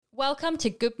Welcome to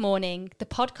Good Morning, the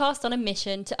podcast on a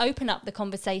mission to open up the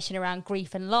conversation around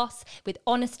grief and loss with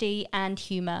honesty and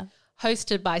humour.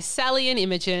 Hosted by Sally and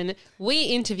Imogen, we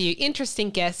interview interesting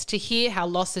guests to hear how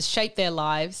loss has shaped their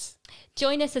lives.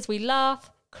 Join us as we laugh,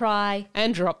 cry,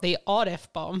 and drop the odd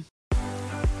F-bomb.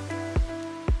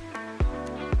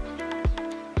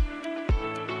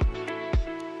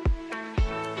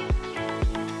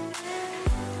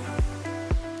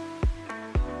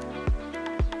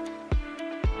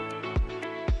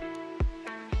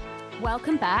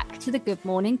 Welcome back to the Good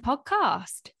Morning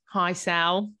podcast. Hi,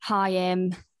 Sal. Hi,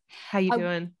 Em. How you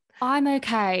doing? I'm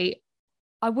okay.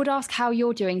 I would ask how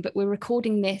you're doing, but we're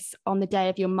recording this on the day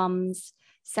of your mum's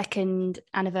second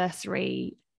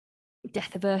anniversary,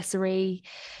 death-iversary.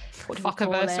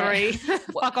 Fuck-iversary.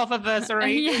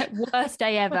 Fuck-off-iversary. Yeah, worst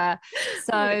day ever.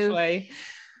 So Literally.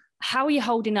 How are you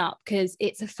holding up? Because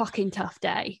it's a fucking tough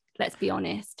day, let's be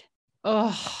honest.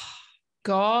 Oh,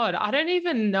 God, I don't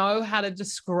even know how to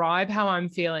describe how I'm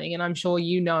feeling, and I'm sure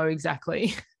you know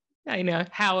exactly,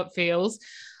 how it feels.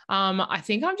 I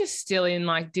think I'm just still in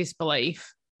like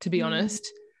disbelief, to be honest.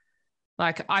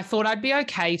 Like I thought I'd be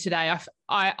okay today.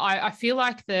 I feel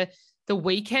like the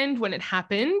weekend when it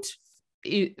happened,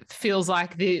 it feels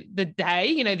like the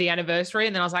day, the anniversary.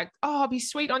 And then I was like, oh, I'll be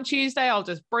sweet on Tuesday. I'll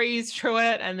just breeze through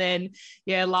it. And then,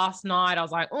 last night I was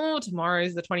like, oh,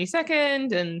 tomorrow's the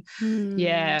 22nd.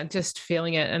 And just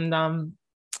feeling it. And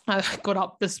I got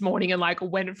up this morning and like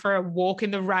went for a walk in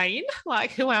the rain.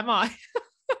 Like, who am I?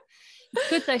 It's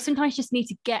good though. Sometimes you just need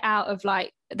to get out of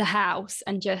like the house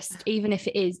and just, even if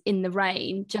it is in the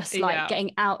rain, just like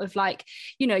getting out of like,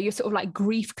 you're sort of like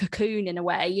grief cocoon in a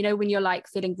way, when you're like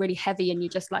feeling really heavy and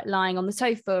you're just like lying on the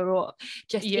sofa or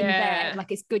just in bed.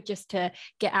 Like it's good just to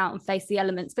get out and face the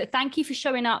elements. But thank you for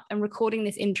showing up and recording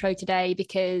this intro today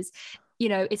because,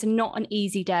 it's not an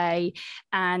easy day.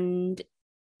 And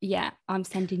I'm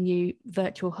sending you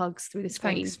virtual hugs through the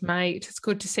screen. Thanks, mate. It's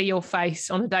good to see your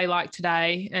face on a day like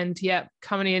today. And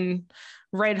coming in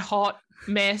red hot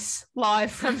mess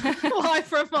live from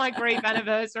my grief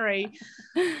anniversary.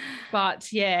 But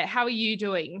how are you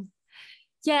doing?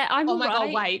 Yeah, I'm all right. Oh my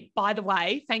God, wait, by the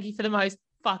way, thank you for the most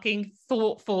fucking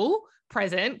thoughtful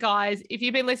present. Guys, if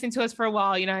you've been listening to us for a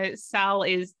while, Sal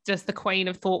is just the queen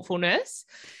of thoughtfulness.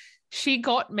 She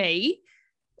got me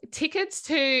tickets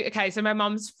to, so my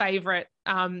mum's favorite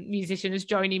musician is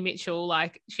Joni Mitchell.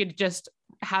 Like she'd just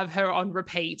have her on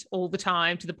repeat all the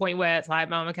time to the point where it's like,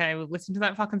 Mum, okay, we've listened to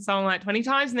that fucking song like 20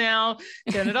 times now,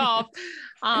 turn it off.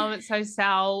 So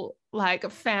Sal like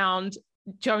found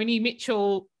Joni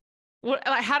Mitchell.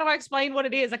 How do I explain what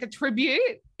it is? Like a tribute?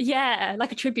 Yeah,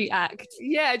 like a tribute act.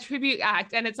 Yeah, a tribute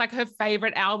act. And it's like her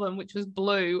favorite album, which was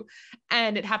Blue.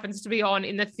 And it happens to be on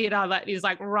in the theater that is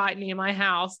like right near my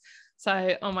house.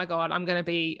 So, oh my God, I'm going to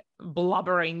be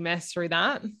blubbering mess through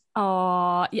that.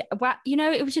 Oh, yeah. Well,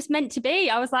 it was just meant to be.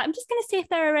 I was like, I'm just going to see if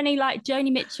there are any like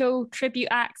Joni Mitchell tribute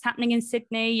acts happening in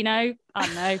Sydney, I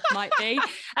don't know, might be.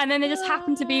 And then there just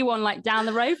happened to be one like down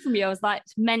the road from you. I was like,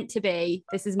 it's meant to be.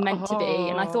 This is meant to be.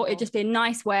 And I thought it'd just be a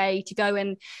nice way to go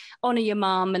and honour your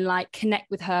mum and like connect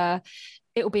with her.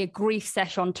 It'll be a grief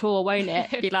sesh on tour, won't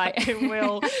it? Be like, it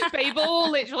will. People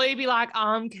will literally be like,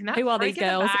 can that who are these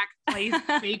girls? Please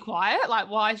be quiet. Like,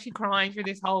 why is she crying through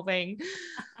this whole thing?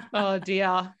 Oh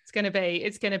dear. It's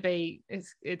going to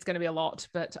be a lot,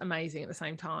 but amazing at the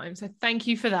same time. So thank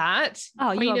you for that.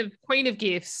 Oh, Queen of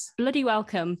gifts. Bloody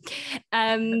welcome.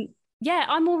 I'm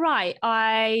all right.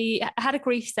 I had a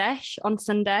grief sesh on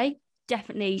Sunday.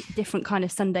 Definitely different kind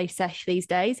of Sunday sesh these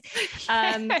days.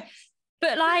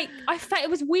 But like, it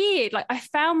was weird. Like I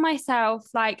found myself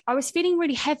like, I was feeling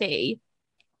really heavy,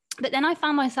 but then I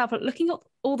found myself like, looking at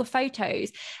all the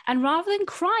photos and rather than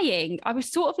crying, I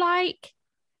was sort of like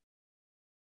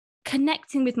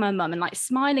connecting with my mum and like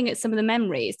smiling at some of the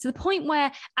memories to the point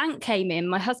where Ant came in,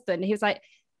 my husband, he was like,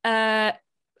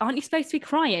 aren't you supposed to be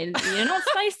crying? You're not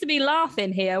supposed to be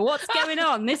laughing here. What's going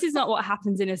on? This is not what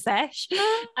happens in a sesh.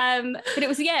 But it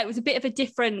was a bit of a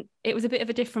different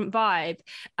vibe.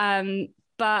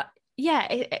 But yeah,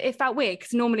 it felt weird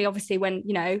because normally, obviously, when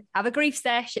have a grief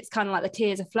sesh, it's kind of like the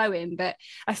tears are flowing. But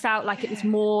I felt like it was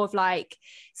more of like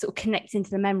sort of connecting to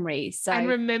the memories. So and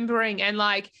remembering and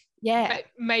like. Yeah,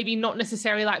 maybe not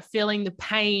necessarily like feeling the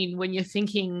pain when you're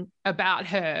thinking about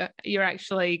her. You're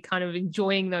actually kind of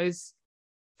enjoying those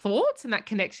thoughts and that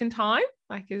connection time.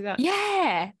 Like, is that?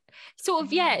 Yeah, sort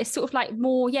of. Yeah, it's sort of like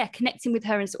more. Yeah, connecting with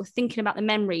her and sort of thinking about the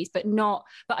memories, but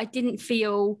I didn't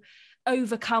feel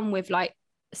overcome with like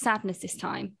sadness this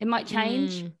time. It might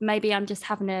change. Maybe I'm just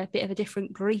having a bit of a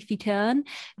different griefy turn.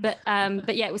 But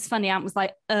yeah, it was funny. Ant was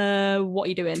like, what are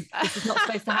you doing? This is not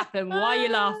supposed to happen. Why are you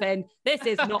laughing? This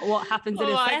is not what happens in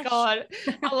a sesh. Oh my God.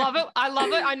 I love it. I love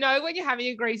it. I know when you're having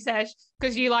a grief sesh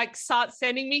because you like start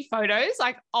sending me photos,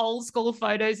 like old school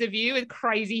photos of you with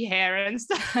crazy hair and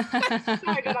stuff. So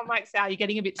good. I'm like, Sal, you're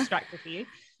getting a bit distracted here.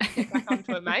 Get back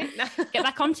onto it, mate. Get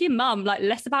back onto your mum. Like,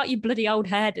 less about your bloody old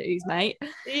hairdos, mate.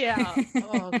 Yeah.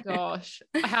 Oh gosh.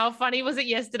 How funny was it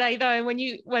yesterday though when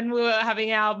we were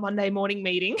having our Monday morning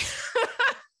meeting?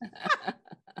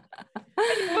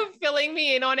 You were filling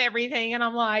me in on everything, and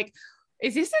I'm like,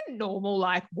 is this a normal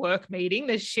like work meeting?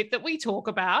 There's shit that we talk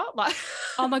about. Like,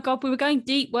 oh my God, we were going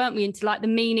deep, weren't we, into like the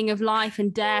meaning of life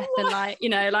and death and like, you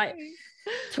know, like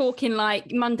talking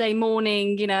like Monday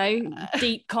morning, you know,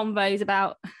 deep convos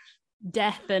about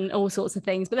death and all sorts of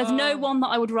things. But there's no one that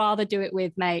I would rather do it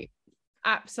with, mate.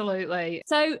 Absolutely.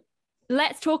 So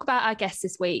let's talk about our guests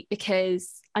this week,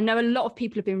 because I know a lot of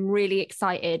people have been really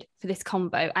excited for this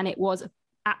convo, and it was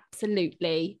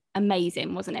absolutely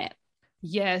amazing, wasn't it?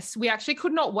 Yes, we actually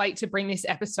could not wait to bring this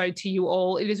episode to you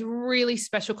all. It is a really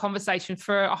special conversation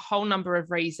for a whole number of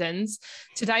reasons.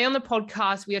 Today on the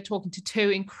podcast, we are talking to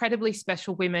two incredibly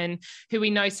special women who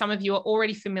we know some of you are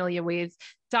already familiar with.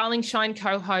 Darling Shine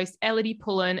co-host Elodie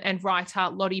Pullen and writer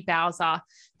Lottie Bowser,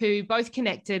 who both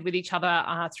connected with each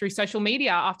other through social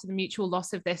media after the mutual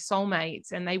loss of their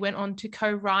soulmates. And they went on to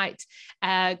co-write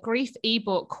a grief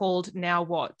ebook called Now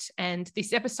What? And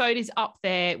this episode is up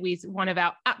there with one of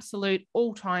our absolute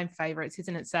all-time favorites,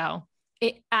 isn't it, Sal?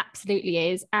 It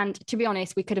absolutely is. And to be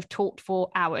honest, we could have talked for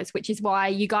hours, which is why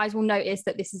you guys will notice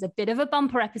that this is a bit of a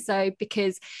bumper episode,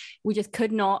 because we just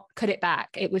could not cut it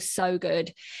back. It was so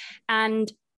good. And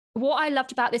what I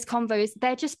loved about this convo is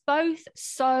they're just both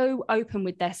so open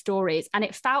with their stories, and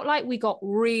it felt like we got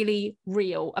really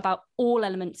real about all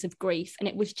elements of grief, and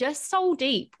it was just so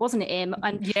deep, wasn't it, Im?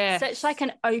 And such like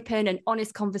an open and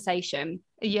honest conversation.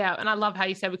 Yeah, and I love how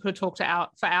you said we could have talked for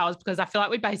hours, because I feel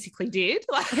like we basically did.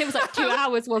 Like, it was like 2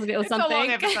 hours, wasn't it, or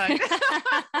something? It's a long episode.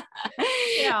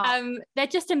 Yeah. They're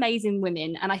just amazing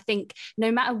women, and I think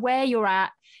no matter where you're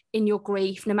at in your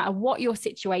grief, no matter what your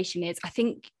situation is, I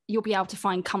think you'll be able to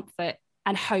find comfort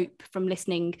and hope from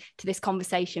listening to this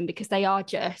conversation, because they are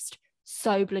just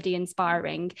so bloody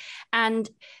inspiring. And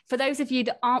for those of you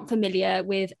that aren't familiar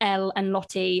with Elle and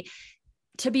Lottie,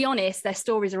 to be honest, their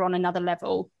stories are on another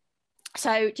level.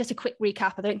 So just a quick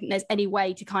recap. I don't think there's any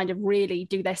way to kind of really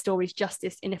do their stories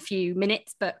justice in a few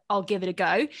minutes, but I'll give it a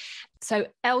go. So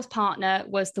Elle's partner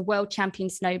was the world champion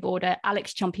snowboarder,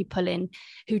 Alex Chompy Pullen,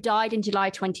 who died in July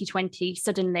 2020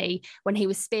 suddenly when he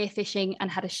was spearfishing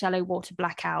and had a shallow water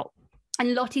blackout.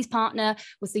 And Lottie's partner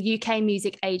was the UK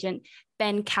music agent,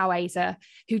 Ben Coweiser,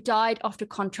 who died after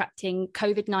contracting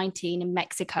COVID-19 in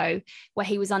Mexico, where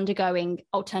he was undergoing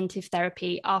alternative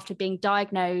therapy after being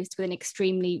diagnosed with an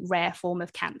extremely rare form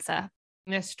of cancer.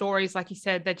 And their stories, like you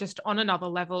said, they're just on another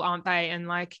level, aren't they? And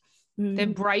like their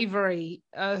bravery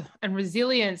and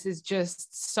resilience is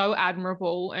just so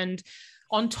admirable. And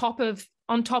on top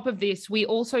of this, we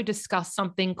also discussed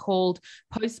something called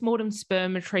postmortem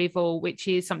sperm retrieval, which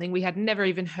is something we had never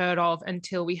even heard of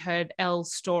until we heard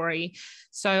Elle's story.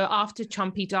 So after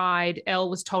Chompy died, Elle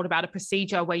was told about a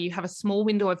procedure where you have a small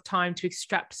window of time to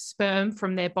extract sperm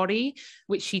from their body,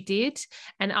 which she did.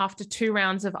 And after 2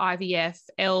 rounds of IVF,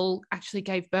 Elle actually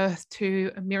gave birth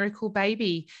to a miracle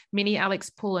baby, mini Alex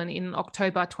Pullen, in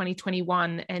October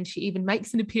 2021. And she even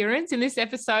makes an appearance in this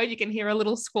episode. You can hear a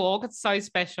little squawk. It's so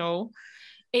special.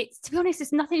 It's, to be honest,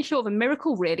 it's nothing short of a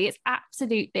miracle, really. It's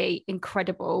absolutely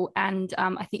incredible. And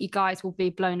I think you guys will be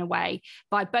blown away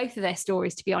by both of their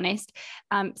stories, to be honest.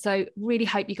 So really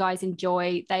hope you guys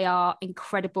enjoy. They are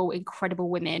incredible, incredible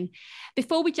women.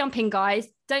 Before we jump in, guys,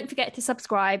 don't forget to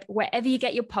subscribe wherever you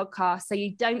get your podcast so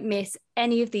you don't miss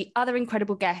any of the other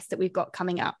incredible guests that we've got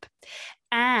coming up.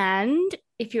 And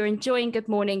if you're enjoying Good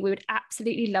Morning, we would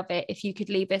absolutely love it if you could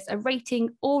leave us a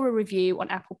rating or a review on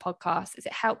Apple Podcasts, as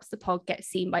it helps the pod get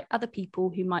seen by other people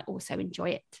who might also enjoy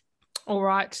it. All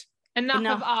right. Enough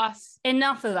of us.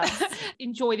 Enough of us.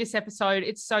 Enjoy this episode.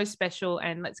 It's so special,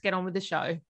 and let's get on with the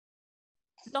show.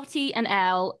 Lottie and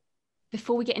Elle,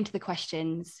 before we get into the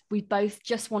questions, we both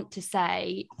just want to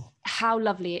say how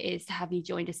lovely it is to have you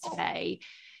joined us today.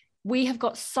 We have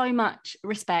got so much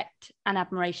respect and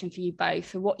admiration for you both,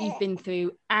 for what you've been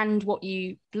through and what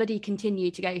you bloody continue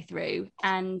to go through.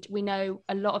 And we know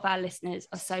a lot of our listeners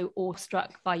are so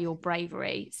awestruck by your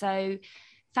bravery. So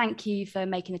thank you for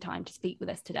making the time to speak with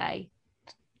us today.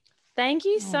 Thank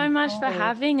you so much for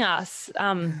having us.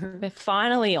 We're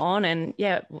finally on, and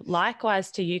yeah,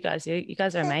 likewise to you guys. You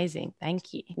guys are amazing.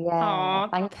 Thank you. Yeah,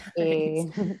 thank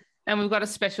you. And we've got a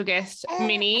special guest,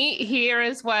 Minnie, here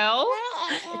as well.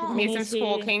 Here's some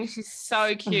squawking. She's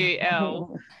so cute,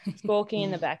 Elle. Squawking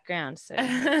in the background, so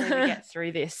hopefully we get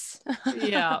through this.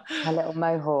 Yeah. A little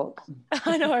mohawk.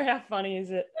 I know, how funny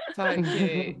is it? So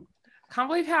cute. Can't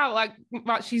believe how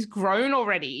much she's grown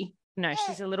already. No,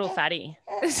 she's a little fatty.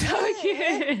 So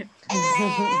cute.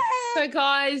 So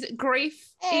guys, grief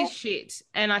is shit.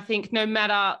 And I think no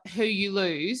matter who you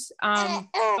lose,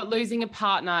 but losing a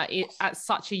partner at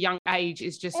such a young age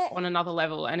is just on another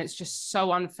level, and it's just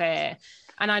so unfair.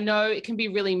 And I know it can be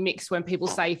really mixed when people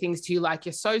say things to you like,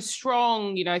 you're so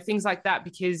strong, you know, things like that,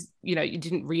 because, you know, you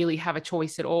didn't really have a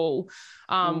choice at all.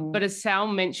 But as Sal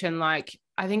mentioned, like,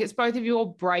 I think it's both of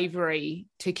your bravery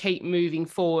to keep moving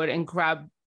forward and grab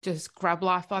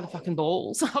life by the fucking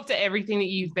balls after everything that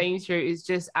you've been through is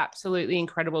just absolutely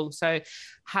incredible. So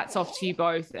hats off to you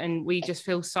both. And we just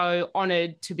feel so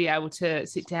honoured to be able to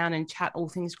sit down and chat all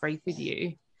things grief with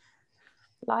you.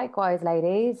 Likewise,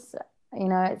 ladies. You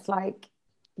know, it's like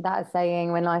that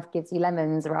saying, when life gives you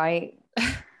lemons, right?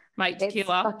 Mate,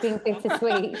 tequila. It's fucking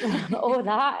bittersweet. All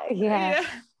that, yeah.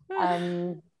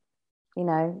 You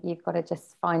know, you've got to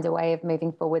just find a way of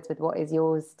moving forwards with what is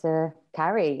yours to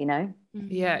carry, you know?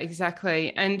 Yeah,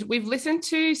 exactly. And we've listened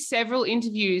to several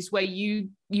interviews where you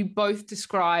both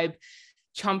describe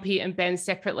Chumpy and Ben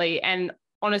separately. And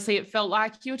honestly, it felt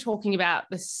like you were talking about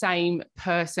the same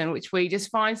person, which we just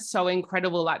find so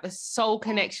incredible. Like the soul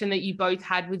connection that you both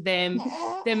had with them,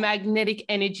 their magnetic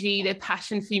energy, their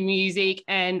passion for music.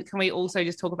 And can we also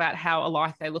just talk about how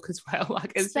alike they look as well?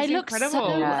 Like they look incredible.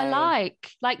 So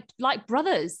alike, like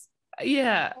brothers.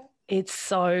 Yeah. It's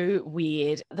so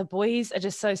weird. The boys are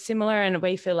just so similar, and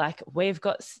we feel like we're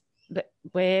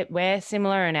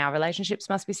similar, and our relationships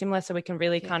must be similar, so we can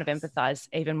really kind of empathize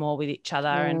even more with each other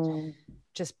and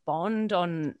just bond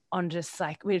on just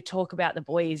like, we'd talk about the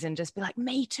boys and just be like,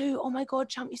 me too. Oh my God,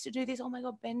 Chump used to do this. Oh my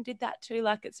God, Ben did that too.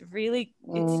 Like, it's really,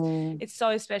 it's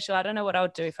so special. I don't know what I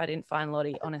would do if I didn't find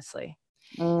Lottie, honestly.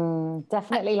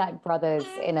 Definitely like brothers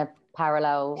in a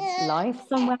parallel life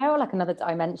somewhere, or like another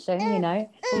dimension, you know?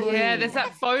 Yeah, there's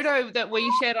that photo that we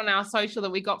shared on our social that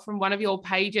we got from one of your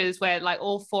pages where like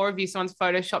all four of you, someone's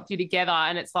photoshopped you together,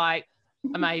 and it's like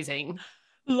amazing.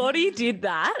 Lottie did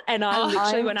that, and I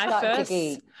literally, when I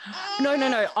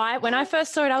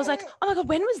first saw it, I was like, oh my God,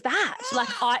 when was that? Like,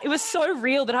 it was so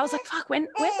real that I was like, fuck, when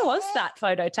was that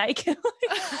photo taken?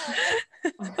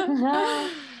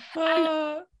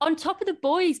 And on top of the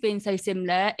boys being so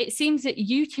similar, it seems that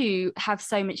you two have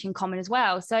so much in common as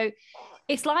well. So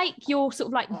it's like you're sort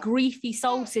of like griefy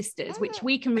soul sisters, which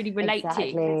we can really relate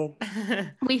to.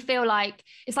 We feel like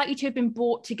it's like you two have been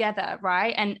brought together,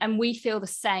 right? And we feel the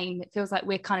same. It feels like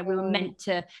we were meant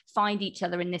to find each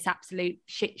other in this absolute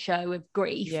shit show of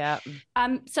grief. Yeah.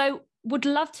 So would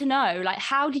love to know, like,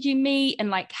 how did you meet, and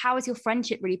like, how has your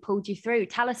friendship really pulled you through?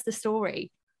 Tell us the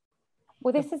story.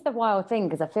 Well, this is the wild thing,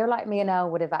 because I feel like me and Elle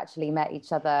would have actually met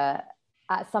each other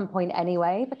at some point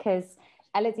anyway, because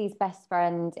Elodie's best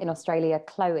friend in Australia,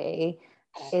 Chloe,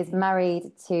 is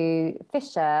married to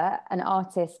Fisher, an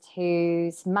artist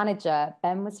whose manager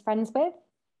Ben was friends with.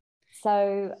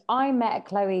 So I met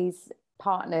Chloe's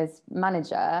partner's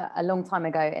manager a long time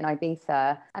ago in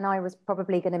Ibiza, and I was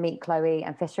probably going to meet Chloe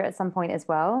and Fisher at some point as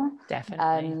well.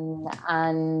 Definitely.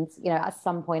 And you know, at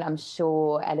some point, I'm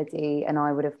sure Elodie and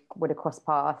I would have crossed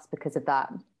paths because of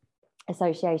that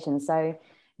association. So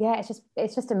yeah,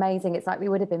 it's just amazing. It's like we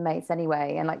would have been mates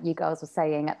anyway. And like you girls were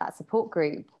saying, at that support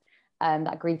group,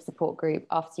 that grief support group,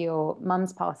 after your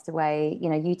mum's passed away, you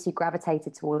know, you two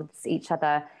gravitated towards each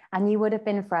other, and you would have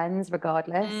been friends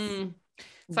regardless.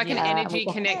 It's like an energy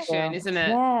connection, isn't it?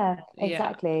 Yeah,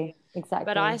 exactly. Exactly.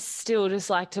 But I still just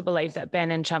like to believe that Ben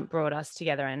and Chump brought us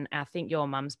together, and I think your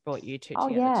mum's brought you two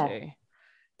together too.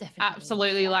 Definitely.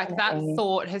 Absolutely. Like that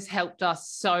thought has helped us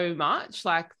so much,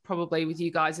 like probably with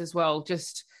you guys as well.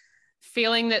 Just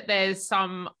feeling that there's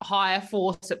some higher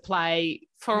force at play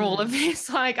for all of this.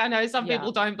 Like, I know some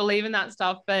people don't believe in that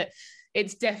stuff, but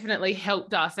it's definitely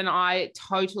helped us. And I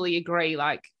totally agree.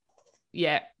 Like,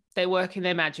 yeah, they're working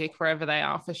their magic wherever they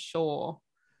are, for sure.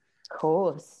 Of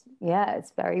course. Yeah,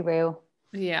 it's very real.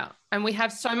 Yeah. And we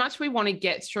have so much we want to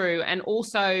get through, and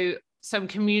also some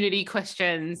community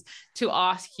questions to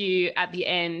ask you at the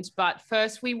end. But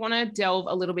first, we want to delve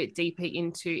a little bit deeper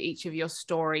into each of your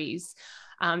stories.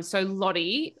 So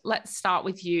Lottie, let's start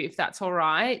with you, if that's all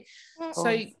right.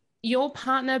 So your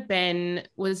partner, Ben,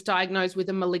 was diagnosed with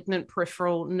a malignant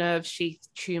peripheral nerve sheath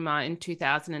tumor in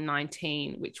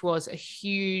 2019, which was a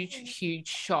huge, huge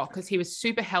shock because he was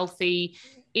super healthy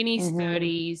in his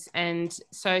 30s. And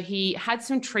so he had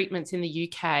some treatments in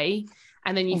the UK.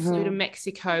 And then you flew to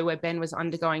Mexico where Ben was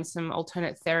undergoing some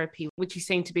alternate therapy, which he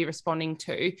seemed to be responding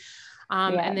to.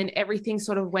 And then everything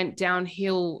sort of went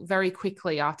downhill very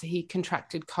quickly after he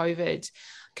contracted COVID.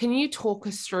 Can you talk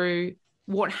us through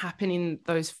what happened in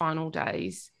those final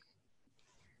days?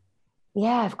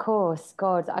 Yeah, of course.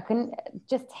 God, I couldn't,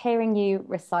 just hearing you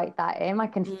recite that I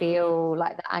can feel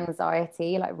like the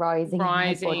anxiety like rising in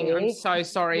my body. I'm so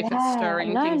sorry for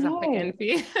stirring things up again for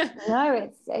you. No,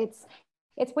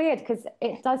 it's weird because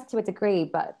it does to a degree,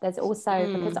 but there's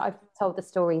also, because I've told the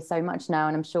story so much now,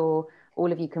 and I'm sure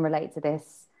all of you can relate to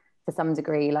this to some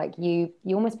degree, like you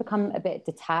almost become a bit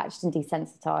detached and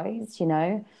desensitized, you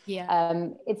know? Yeah.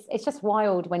 It's just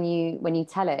wild when you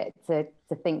tell it to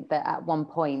think that at one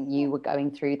point you were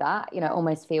going through that, you know. It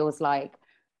almost feels like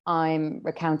I'm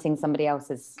recounting somebody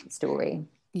else's story.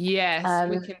 Yes,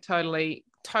 we can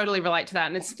totally relate to that.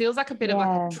 And it feels like a bit of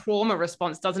like a trauma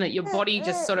response, doesn't it? Your body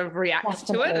just sort of reacts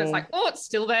to it. And it's like, oh, it's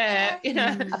still there, you know?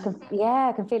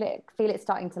 I can feel it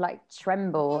starting to like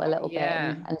tremble a little bit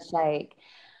and shake.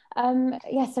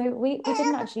 So we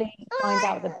didn't actually find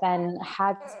out that Ben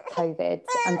had COVID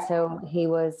until he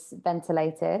was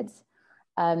ventilated.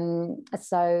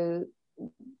 So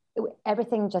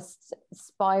everything just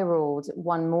spiraled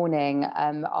one morning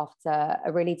after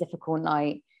a really difficult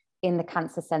night in the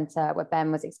cancer center where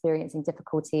Ben was experiencing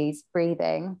difficulties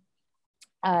breathing.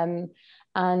 And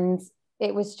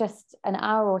it was just an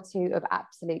hour or two of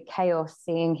absolute chaos,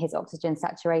 seeing his oxygen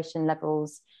saturation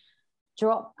levels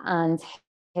drop and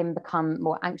him become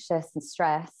more anxious and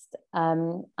stressed.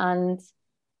 And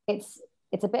it's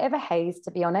a bit of a haze,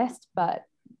 to be honest, but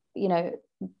you know,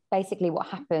 basically what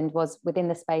happened was within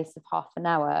the space of half an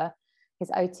hour, his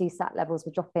O2 sat levels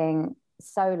were dropping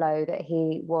so low that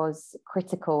he was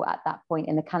critical at that point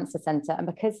in the cancer center. And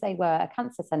because they were a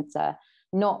cancer center,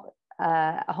 not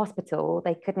a hospital,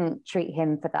 they couldn't treat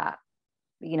him for that.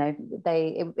 You know,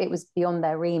 it was beyond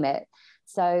their remit.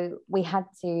 So we had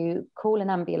to call an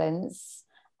ambulance.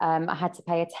 I had to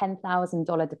pay a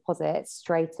 $10,000 deposit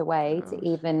straight away to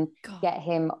even get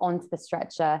him onto the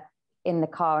stretcher in the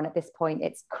car. And at this point,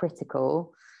 it's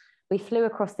critical. We flew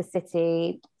across the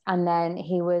city, and then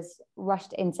he was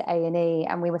rushed into A&E,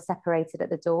 and we were separated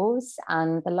at the doors.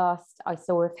 And the last I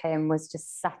saw of him was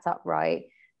just sat upright,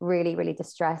 really, really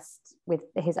distressed with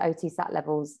his O2 sat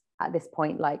levels at this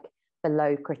point, like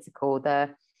below critical.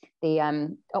 The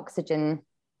oxygen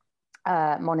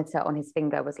monitor on his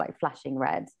finger was like flashing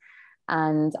red.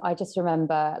 And I just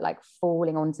remember like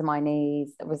falling onto my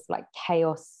knees. There was like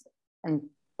chaos and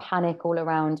panic all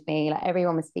around me. Like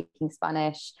everyone was speaking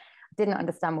Spanish. I didn't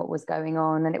understand what was going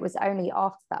on. And it was only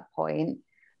after that point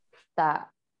that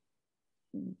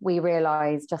we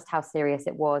realized just how serious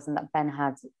it was, and that Ben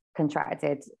had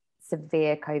contracted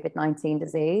severe COVID-19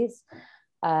 disease.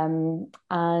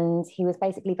 And he was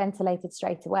basically ventilated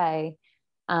straight away.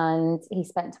 And he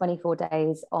spent 24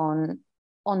 days on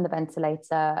the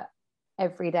ventilator.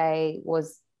 Every day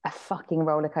was a fucking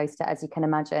roller coaster, as you can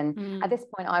imagine. At this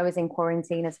point, I was in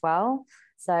quarantine as well.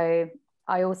 So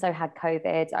I also had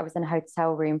COVID. I was in a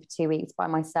hotel room for 2 weeks by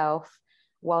myself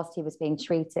whilst he was being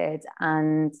treated.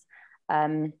 And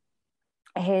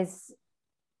his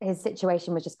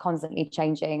situation was just constantly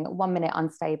changing. 1 minute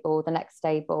unstable, the next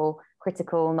stable,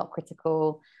 critical, not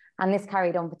critical. And this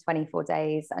carried on for 24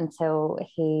 days until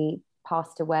he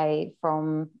passed away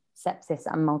from sepsis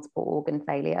and multiple organ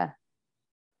failure.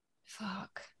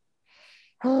 Fuck.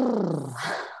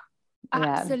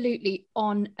 Absolutely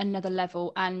on another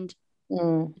level. And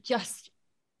just,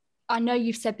 I know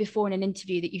you've said before in an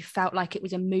interview that you felt like it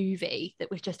was a movie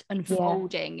that was just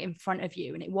unfolding in front of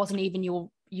you, and it wasn't even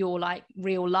your like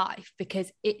real life,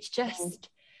 because it's just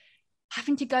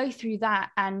having to go through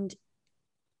that and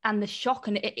the shock.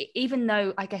 And even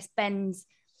though I guess Ben's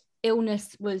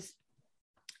illness was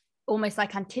almost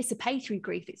like anticipatory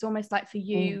grief, it's almost like for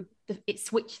you it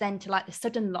switched then to like the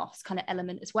sudden loss kind of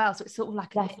element as well. So it's sort of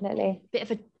like a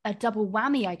bit of a double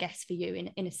whammy, I guess, for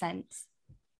you in a sense.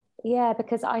 Yeah,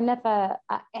 because I never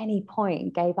at any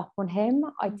point gave up on him.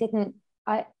 I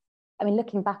mean,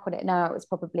 looking back on it now, it was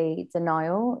probably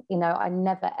denial. You know, I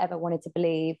never ever wanted to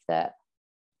believe that,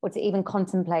 or to even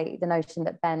contemplate the notion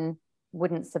that Ben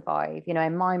wouldn't survive. You know,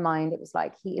 in my mind, it was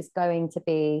like, he is going to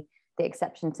be the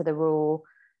exception to the rule,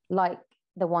 like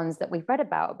the ones that we've read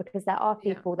about, because there are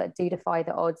people that do defy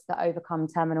the odds, that overcome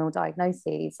terminal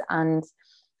diagnoses. And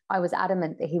I was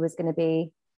adamant that he was going to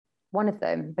be one of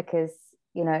them, because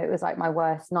you know, it was like my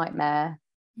worst nightmare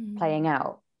playing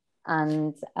out.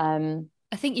 And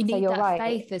I think you need that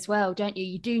faith as well, don't you?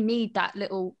 You do need that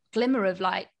little glimmer of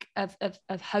like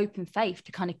of hope and faith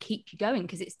to kind of keep you going,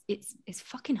 because it's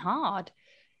fucking hard.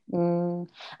 And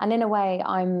in a way,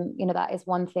 you know, that is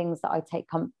one of the things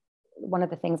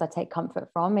I take comfort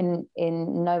from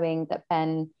in knowing that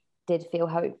Ben did feel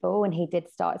hopeful and he did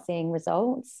start seeing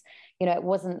results. You know, it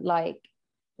wasn't like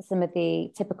some of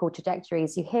the typical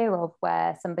trajectories you hear of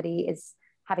where somebody is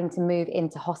having to move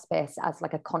into hospice as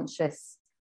like a conscious,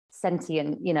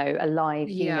 sentient, you know, alive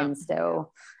human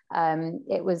still.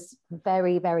 It was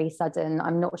very, very sudden.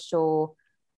 I'm not sure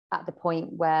at the point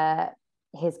where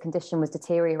his condition was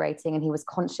deteriorating and he was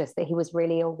conscious that he was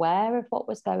really aware of what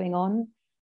was going on.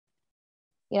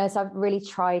 You know, so I've really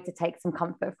tried to take some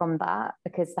comfort from that,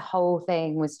 because the whole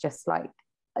thing was just like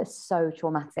so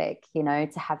traumatic, you know,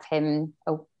 to have him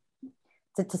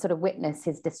to sort of witness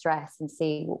his distress and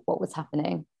see what was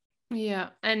happening. Yeah.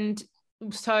 And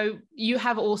so you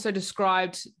have also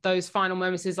described those final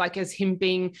moments as him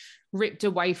being ripped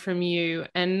away from you,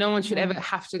 and no one should ever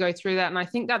have to go through that. And I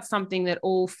think that's something that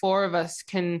all four of us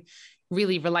can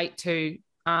really relate to,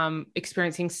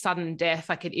 experiencing sudden death.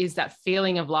 Like, it is that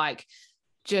feeling of like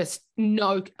just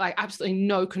absolutely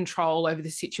no control over the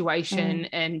situation,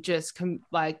 and just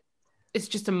it's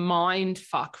just a mind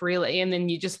fuck, really. And then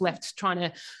you're just left trying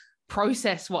to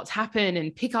process what's happened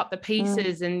and pick up the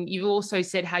pieces. And you also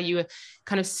said how you were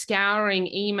kind of scouring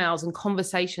emails and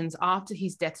conversations after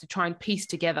his death to try and piece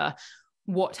together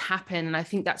what happened. And I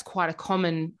think that's quite a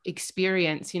common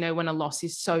experience, you know, when a loss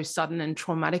is so sudden and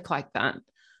traumatic like that.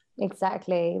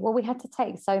 Exactly. Well, we had to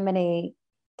take so many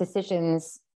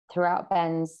decisions throughout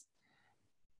Ben's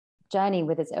journey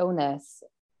with his illness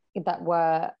that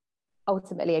were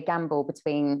ultimately a gamble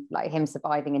between like him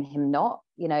surviving and him not.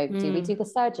 You know, do we do the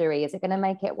surgery? Is it going to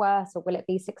make it worse, or will it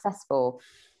be successful?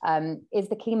 Is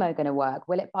the chemo going to work?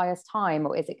 Will it buy us time,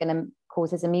 or is it going to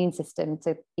cause his immune system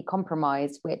to be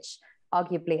compromised, which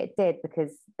arguably it did,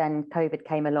 because then COVID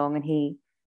came along and he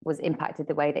was impacted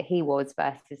the way that he was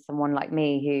versus someone like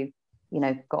me who, you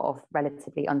know, got off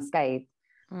relatively unscathed.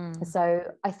 So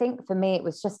I think for me, it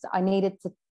was just,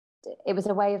 it was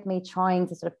a way of me trying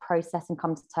to sort of process and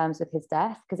come to terms with his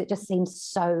death, because it just seems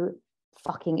so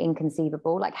fucking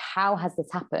inconceivable. Like, how has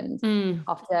this happened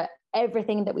after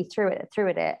everything that we threw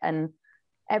at it and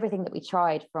everything that we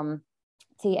tried, from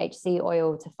THC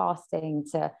oil to fasting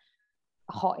to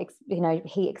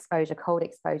heat exposure, cold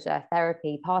exposure,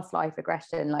 therapy, past life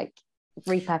regression, like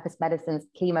repurposed medicines,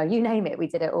 chemo, you name it, we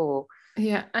did it all.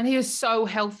 Yeah. And he was so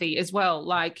healthy as well,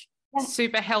 like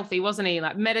super healthy, wasn't he?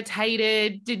 Like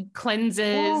meditated, did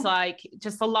cleanses, like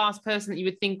just the last person that you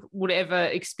would think would ever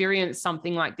experience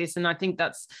something like this. And I think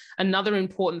that's another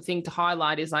important thing to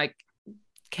highlight, is like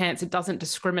cancer doesn't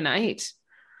discriminate.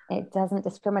 It doesn't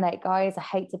discriminate, guys. I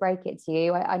hate to break it to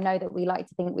you. I know that we like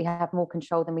to think we have more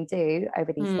control than we do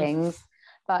over these things,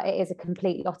 but it is a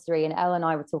complete lottery. And Elle and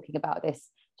I were talking about this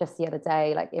just the other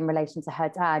day, like in relation to her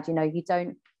dad. You know, you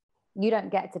don't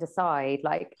get to decide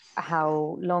like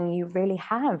how long you really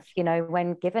have, you know,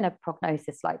 when given a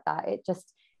prognosis like that.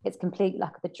 It's complete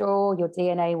luck of the draw. Your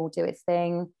DNA will do its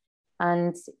thing,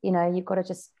 and you know, you've got to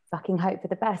just fucking hope for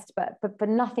the best. But for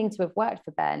nothing to have worked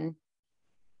for Ben,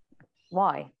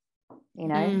 why? You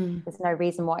know, there's no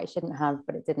reason why it shouldn't have,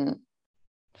 but it didn't.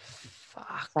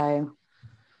 Fuck. So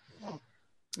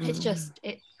it's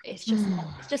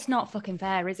just not fucking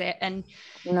fair, is it? And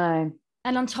no.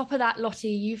 And on top of that, Lottie,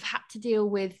 you've had to deal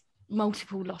with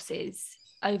multiple losses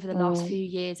over the last few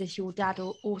years, as your dad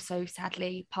also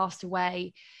sadly passed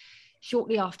away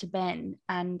shortly after Ben.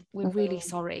 And we're really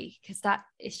sorry, because that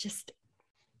it's just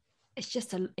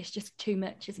too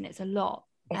much, isn't it? It's a lot.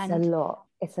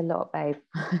 It's a lot, babe.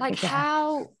 Like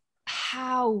how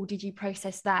did you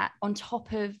process that on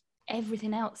top of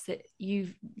everything else that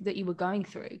you were going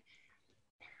through?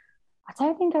 I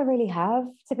don't think I really have,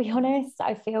 to be honest.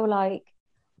 I feel like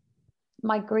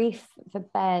my grief for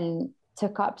Ben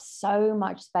took up so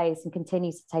much space and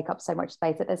continues to take up so much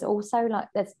space that there's also like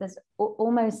there's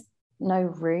almost no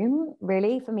room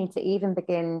really for me to even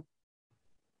begin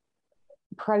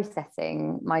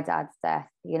processing my dad's death,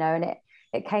 you know. And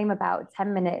it came about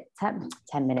 10 minutes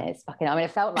fucking, I mean,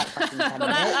 it felt like fucking 10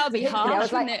 minutes. That would be hard, I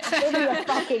was like, give me a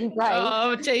fucking break.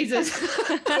 Oh, Jesus.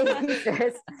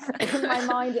 Jesus. In my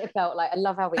mind, it felt like, I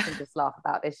love how we can just laugh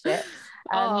about this shit.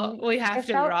 We have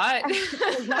to, right?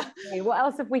 Exactly. What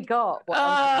else have we got? What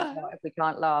else have we got if we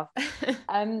can't laugh?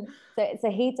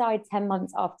 So he died 10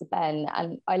 months after Ben,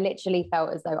 and I literally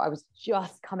felt as though I was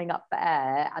just coming up for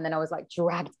air, and then I was like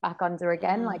dragged back under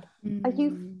again. Like, are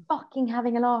you fucking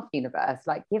having a laugh, universe?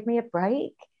 Like, give me a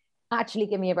break. Actually,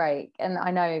 give me a break. And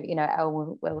I know,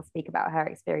 Elle will speak about her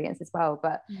experience as well,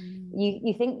 but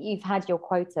you think you've had your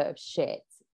quota of shit,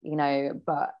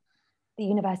 but the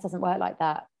universe doesn't work like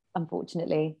that,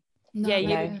 unfortunately.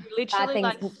 Literally, bad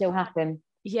things can still happen.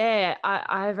 Yeah,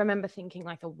 I remember thinking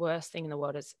like the worst thing in the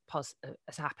world has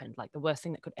happened, like the worst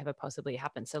thing that could ever possibly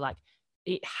happen. So like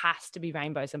it has to be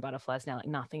rainbows and butterflies now, like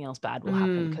nothing else bad will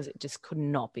happen, because it just could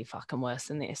not be fucking worse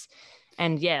than this.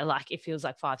 And yeah, like it feels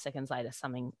like 5 seconds later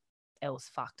something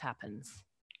else fucked happens.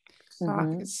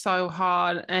 It's so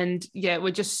hard. And yeah,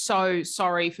 we're just so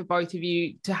sorry for both of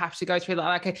you to have to go through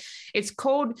that. Like, it's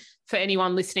called, for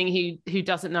anyone listening who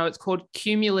doesn't know, it's called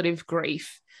cumulative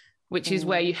grief, which is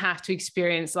where you have to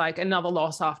experience like another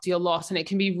loss after your loss. And it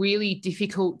can be really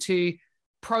difficult to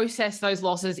process those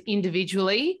losses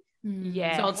individually.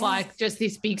 Yeah. So it's like just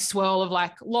this big swirl of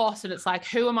like loss. And it's like,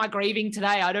 who am I grieving today?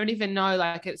 I don't even know.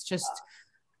 Like, it's just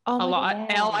a lot.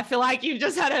 God. Elle, I feel like you've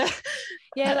just had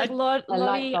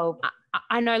Lottie,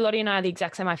 I know Lottie and I are the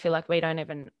exact same. I feel like we don't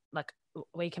even, like,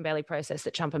 we can barely process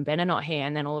that Chump and Ben are not here,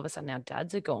 and then all of a sudden our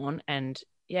dads are gone, and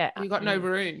yeah, you got no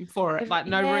room for it, like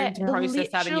no room to process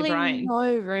that in your brain.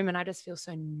 No room, and I just feel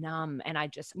so numb. And I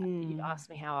just, you'd ask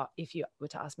me if you were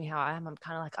to ask me how I am, I'm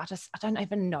kind of like, I don't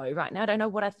even know right now. I don't know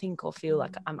what I think or feel.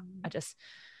 Like I'm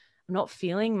not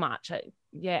feeling much.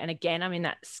 And again, I'm in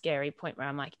that scary point where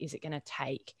I'm like, is it going to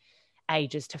take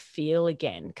ages to feel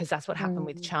again? Because that's what happened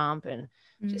with Champ, and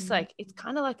just like, it's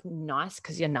kind of like nice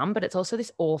because you're numb, but it's also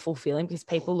this awful feeling because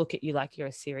people look at you like you're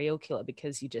a serial killer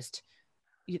because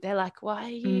they're like, why are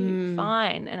you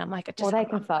fine? And I'm like,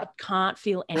 I can't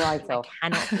feel anything. I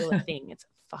cannot feel a thing. It's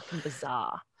fucking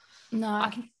bizarre. No,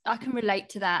 I can relate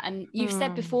to that. And you've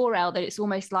said before, Elle, that it's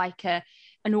almost like an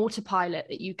autopilot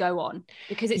that you go on,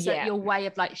 because it's like your way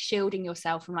of like shielding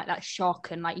yourself from like that shock,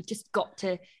 and like you just got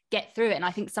to get through it. And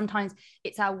I think sometimes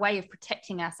it's our way of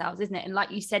protecting ourselves, isn't it? And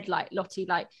like you said, like Lottie,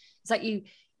 like it's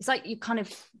like you kind of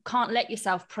can't let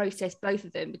yourself process both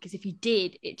of them, because if you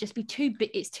did, it'd just be too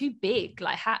big. It's too big,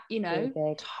 like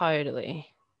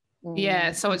Totally.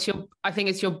 Yeah, so I think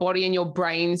it's your body and your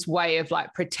brain's way of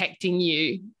like protecting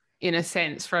you in a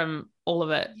sense from all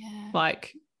of it.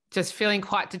 Like just feeling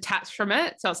quite detached from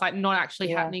it. So it's like not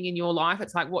actually happening in your life.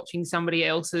 It's like watching somebody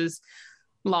else's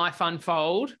life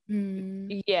unfold.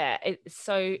 Yeah,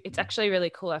 it's actually really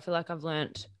cool. I feel like I've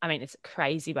learned, I mean, it's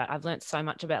crazy, but I've learned so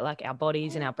much about like our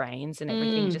bodies and our brains and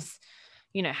everything, just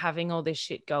having all this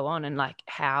shit go on, and like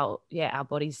how our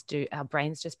brains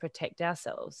just protect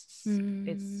ourselves.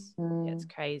 It's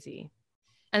crazy.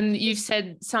 And you've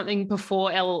said something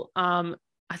before, Elle,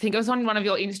 I think it was on one of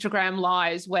your Instagram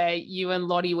lives where you and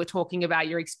Lottie were talking about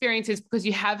your experiences, because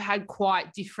you have had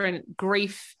quite different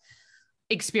grief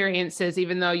experiences,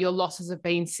 even though your losses have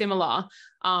been similar.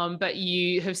 But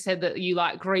you have said that you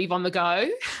like grieve on the go,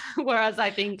 whereas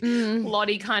I think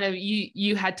Lottie kind of,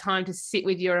 you had time to sit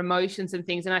with your emotions and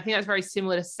things. And I think that's very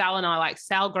similar to Sal and I. Like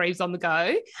Sal grieves on the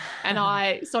go, and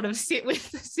I sort of sit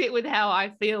with how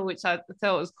I feel, which I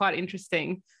thought was quite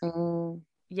interesting.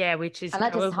 Yeah, which is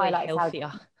probably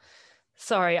healthier.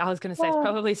 Sorry, I was going to say it's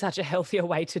probably such a healthier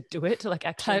way to do it, to like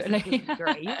actually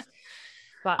grieve.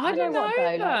 But I don't know.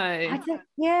 I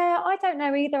don't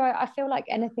know either. I feel like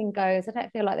anything goes. I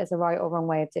don't feel like there's a right or wrong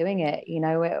way of doing it.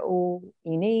 We're all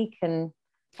unique and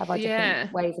have our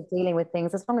different ways of dealing with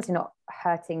things. As long as you're not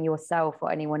hurting yourself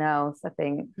or anyone else, I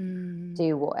think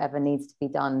do whatever needs to be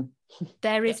done.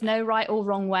 There is no right or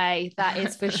wrong way. That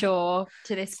is for sure.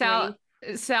 To this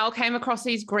Sal came across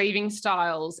these grieving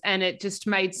styles, and it just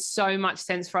made so much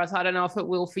sense for us. I don't know if it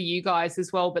will for you guys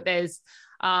as well, but there's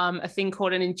a thing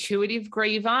called an intuitive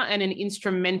griever and an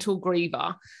instrumental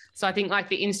griever. So I think like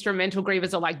the instrumental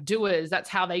grievers are like doers. That's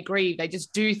how they grieve. They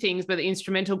just do things, but the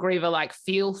instrumental griever like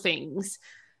feel things.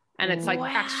 And it's like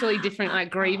actually different like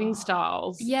grieving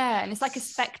styles. Yeah, and it's like a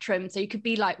spectrum. So you could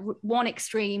be like one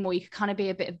extreme, or you could kind of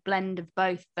be a bit of blend of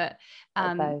both. But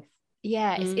both.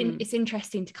 Yeah, it's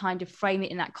interesting to kind of frame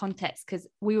it in that context, because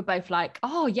we were both like,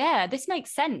 oh yeah, this makes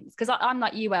sense. Because I'm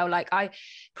like you, Elle, like I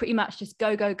pretty much just go,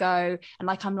 and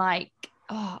like I'm like,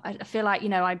 oh, I feel like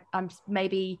I'm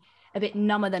maybe a bit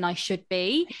number than I should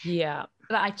be. Yeah,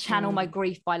 but I channel my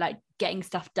grief by like getting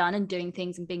stuff done and doing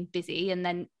things and being busy. And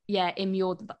then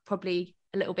you're probably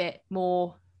a little bit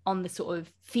more on the sort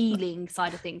of feeling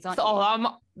side of things, aren't you? I'm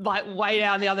like way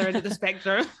down the other end of the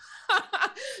spectrum.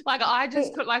 Like I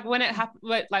just could, like when it happened,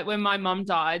 like when my mum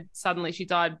died, suddenly she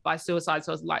died by suicide.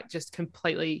 So I was like just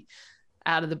completely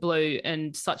out of the blue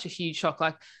and such a huge shock.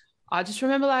 Like I just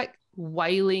remember like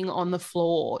wailing on the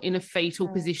floor in a fetal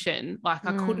position. Like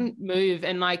I couldn't move.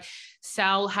 And like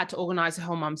Sal had to organize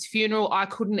her mum's funeral. I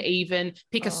couldn't even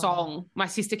pick a song. My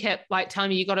sister kept like telling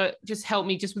me, you got to just help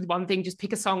me just with one thing, just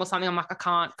pick a song or something. I'm like, I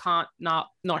can't,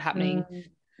 not happening.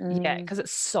 Yeah, because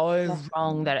it's so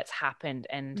wrong that it's happened.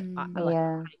 And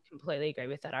I completely agree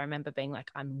with that. I remember being like,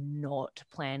 I'm not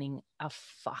planning a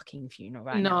fucking funeral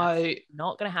right now. It's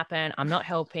not going to happen. I'm not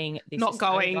helping. This not is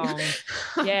going. So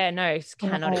wrong. Yeah, no,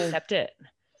 cannot accept it.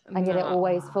 And yet it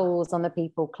always falls on the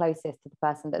people closest to the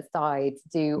person that's died to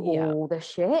do all the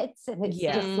shit. And it's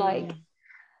just like,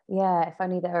 if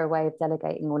only there were a way of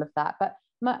delegating all of that. But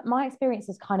my experience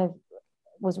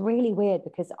was really weird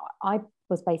because I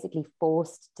was basically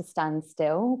forced to stand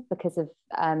still because of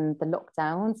the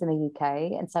lockdowns in the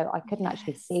UK. And so I couldn't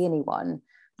actually see anyone.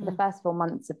 So the first 4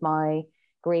 months of my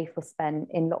grief was spent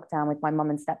in lockdown with my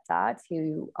mum and stepdad,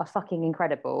 who are fucking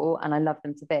incredible and I love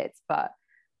them to bits. But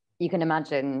you can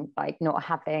imagine like not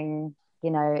having,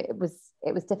 it was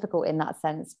difficult in that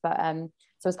sense. But so I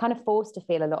was kind of forced to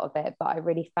feel a lot of it, but I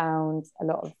really found a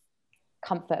lot of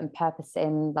comfort and purpose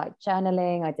in like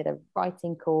journaling. I did a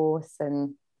writing course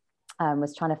and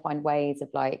was trying to find ways of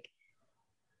like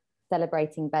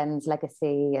celebrating Ben's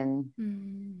legacy. And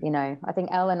I think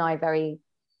Elle and I very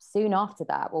soon after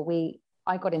that,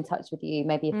 I got in touch with you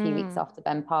maybe a few weeks after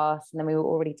Ben passed, and then we were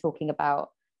already talking about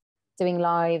doing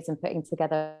lives and putting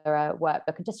together a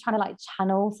workbook and just trying to like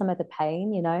channel some of the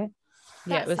pain. I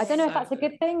don't know if that's a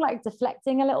good thing, like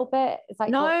deflecting a little bit. It's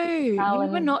like, no, you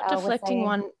were not deflecting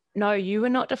one. No, you were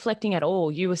not deflecting at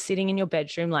all. You were sitting in your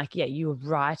bedroom, like, you were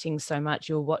writing so much.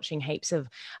 You were watching heaps of,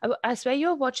 I swear you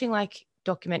were watching like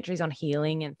documentaries on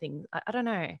healing and things. I don't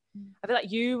know. I feel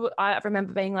like I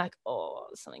remember being like, oh,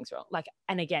 something's wrong. Like,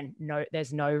 and again, no,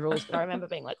 there's no rules, but I remember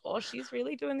being like, oh, she's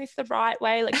really doing this the right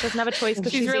way. Like she doesn't have a choice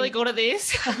because she's really good at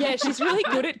this. Yeah, she's really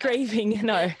good at grieving.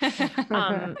 No.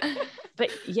 But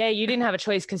yeah, you didn't have a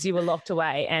choice because you were locked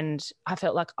away, and I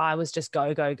felt like I was just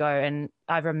go. And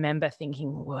I remember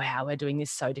thinking, wow, we're doing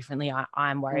this so differently.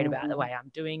 I'm worried about the way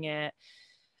I'm doing it.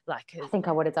 Like, I think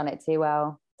I would have done it too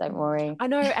well. Don't worry. I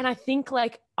know. And I think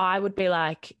like I would be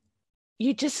like,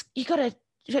 we got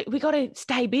to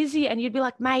stay busy. And you'd be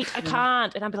like, mate, I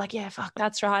can't. And I'd be like, yeah, fuck,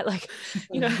 that's right. Like,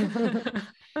 because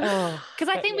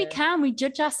I think we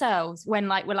judge ourselves when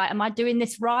like we're like, am I doing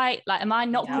this right? Like, am I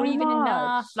not grieving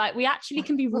enough? Like we actually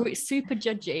can be super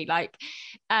judgy. Like,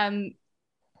 and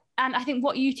I think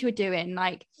what you two are doing,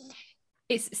 like,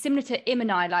 it's similar to Im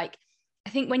and I. Like, I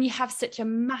think when you have such a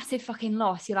massive fucking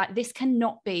loss, you're like, this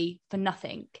cannot be for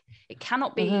nothing. It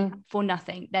cannot be for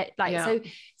nothing. That like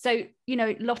so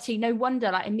Lottie, no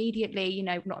wonder like immediately,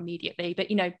 not immediately, but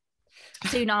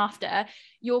soon after,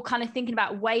 you're kind of thinking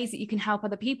about ways that you can help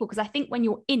other people. Because I think when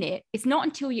you're in it, it's not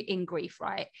until you're in grief,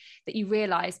 right, that you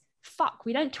realize, fuck,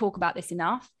 we don't talk about this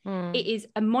enough. It is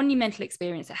a monumental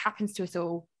experience that happens to us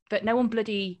all, but no one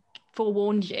bloody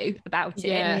forewarned you about it.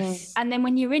 Yes. And then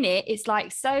when you're in it, it's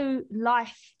like so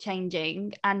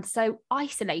life-changing and so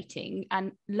isolating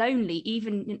and lonely.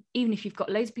 Even if you've got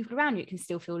loads of people around you, it can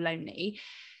still feel lonely.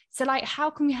 So like, how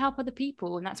can we help other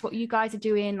people? And that's what you guys are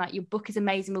doing. Like, your book is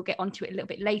amazing. We'll get onto it a little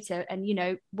bit later. And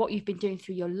what you've been doing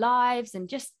through your lives and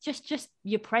just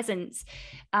your presence.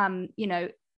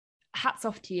 Hats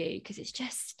off to you, because it's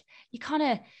just,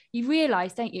 you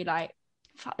realize, don't you, like,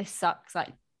 fuck, this sucks. Like,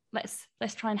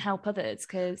 let's try and help others.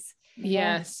 Because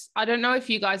yes, I don't know if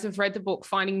you guys have read the book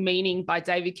Finding Meaning by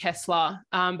David Kessler,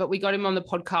 but we got him on the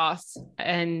podcast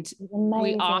and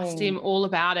we asked him all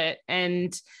about it,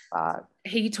 and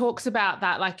he talks about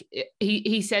that. Like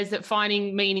he says that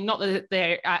finding meaning, not that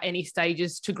there are any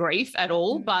stages to grief at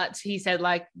all, but he said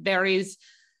like there is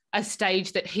a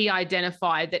stage that he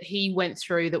identified that he went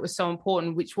through that was so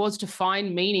important, which was to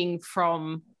find meaning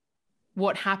from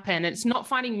what happened. It's not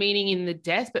finding meaning in the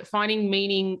death, but finding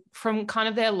meaning from kind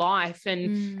of their life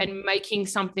and making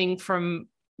something from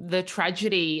the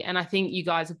tragedy. And I think you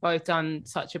guys have both done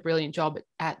such a brilliant job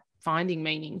at finding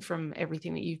meaning from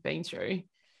everything that you've been through.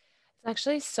 It's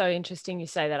actually so interesting you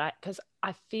say that, because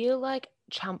I feel like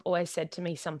Chump always said to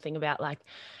me something about like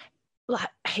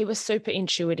he was super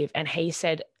intuitive, and he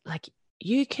said like,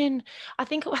 you can, I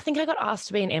think I got asked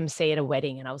to be an MC at a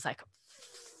wedding, and I was like,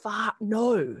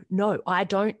 no, I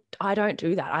don't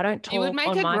do that. I don't talk. You would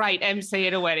make a great MC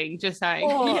at a wedding, just saying.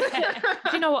 Oh,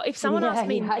 you know what? If someone asked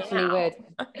me actually would.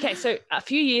 Okay, so a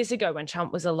few years ago when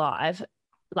Chump was alive,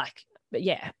 like, but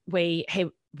yeah,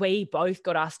 we both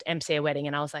got asked to MC a wedding,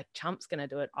 and I was like, Chump's going to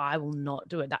do it. I will not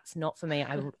do it. That's not for me.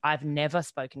 I've never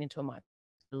spoken into my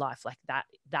life like that.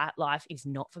 That life is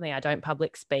not for me. I don't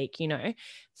public speak, you know,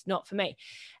 it's not for me.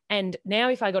 And now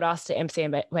if I got asked to MC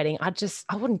a wedding, I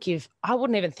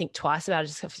wouldn't even think twice about it.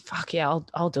 Just go, fuck yeah,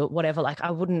 I'll do it, whatever. Like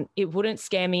it wouldn't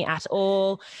scare me at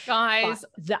all. Guys,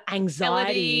 but the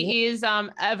anxiety Elodie is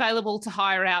available to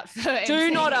hire out for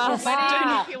do not ask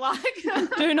if you like.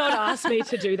 Do not ask me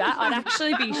to do that. I'd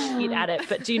actually be shit at it.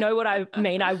 But do you know what I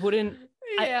mean? I wouldn't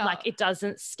like, it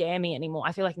doesn't scare me anymore.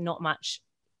 I feel like not much.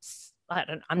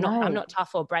 I'm not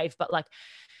tough or brave, but like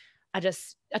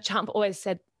a Chump always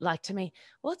said like to me,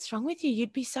 what's wrong with you?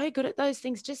 You'd be so good at those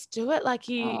things. Just do it. Like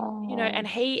you know, and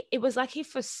it was like he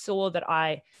foresaw that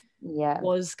I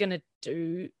was going to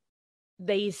do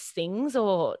these things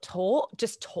or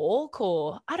talk,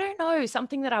 or I don't know,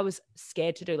 something that I was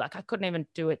scared to do. Like I couldn't even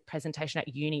do a presentation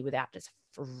at uni without just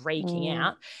freaking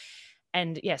out.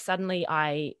 And yeah, suddenly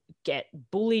I get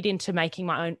bullied into making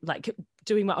my own, like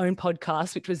doing my own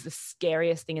podcast, which was the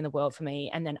scariest thing in the world for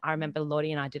me. And then I remember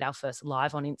Lottie and I did our first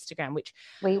live on Instagram, which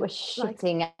we were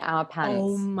shitting our pants.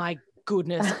 Oh my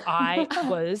goodness.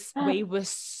 We were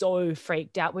so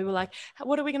freaked out. We were like,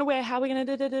 what are we going to wear? How are we going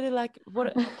to like,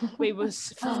 what? We were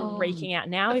freaking out.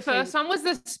 Now, the first one was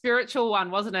the spiritual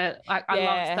one, wasn't it? Like, I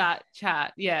loved that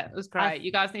chat. Yeah, it was great.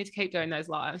 You guys need to keep doing those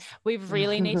lives. We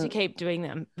really need to keep doing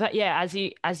them. But yeah,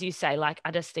 as you say, like,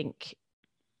 I just think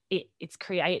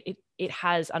it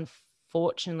has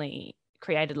unfortunately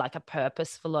created like a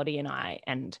purpose for Lottie and I.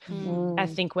 And I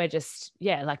think we're just,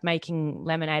 like making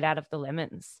lemonade out of the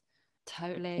lemons.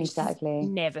 Totally. Exactly.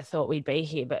 Never thought we'd be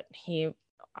here, but here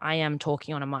I am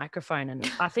talking on a microphone.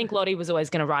 And I think Lottie was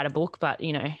always going to write a book, but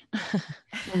you know,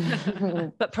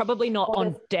 but probably not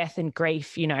on death and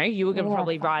grief. You know, you were going to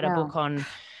probably write a book on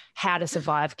how to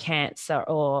survive cancer,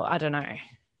 or I don't know.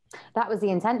 That was the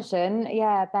intention.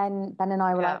 Yeah, Ben and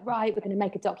I were like, right, we're going to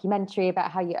make a documentary about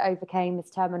how you overcame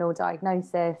this terminal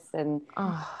diagnosis. And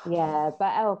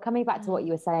but coming back to what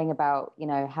you were saying about, you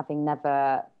know, having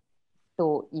never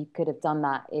thought you could have done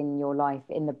that in your life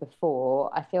in the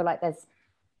before, I feel like there's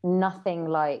nothing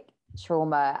like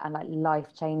trauma and like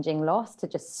life-changing loss to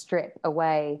just strip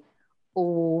away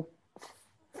all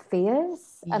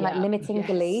fears and like limiting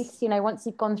beliefs. You know, once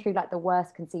you've gone through like the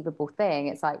worst conceivable thing,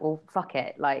 it's like, well, fuck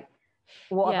it, like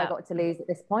what have I got to lose at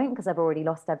this point, because I've already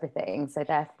lost everything, so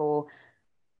therefore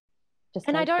just.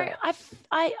 And I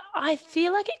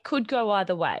feel like it could go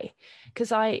either way,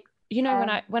 because you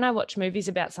know, when I watch movies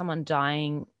about someone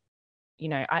dying, you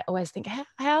know, I always think,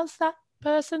 how's that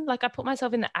person, like I put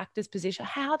myself in the actor's position,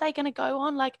 how are they going to go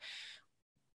on, like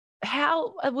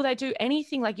how will they do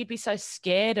anything? Like you'd be so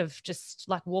scared of just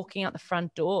like walking out the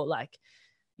front door, like,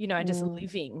 you know, just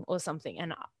living or something.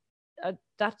 And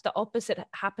that's the opposite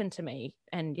happened to me.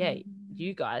 And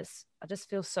you guys, I just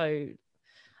feel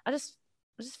I just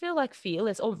feel like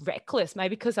fearless or reckless,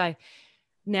 maybe because I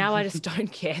just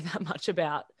don't care that much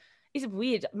about. It's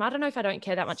weird. I don't know if I don't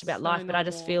care that much about life, but I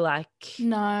just feel like.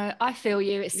 No, I feel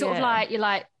you. It's sort of like, you're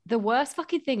like, the worst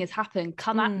fucking thing has happened.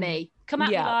 Come at me. Come at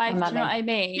me live. Do you know what I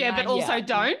mean? Yeah, but also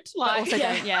don't. Like, but also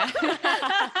don't,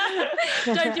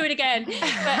 don't do it again.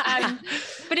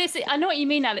 But I know what you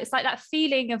mean, Elle. It's like that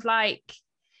feeling of like,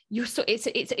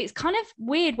 it's kind of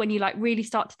weird when you like really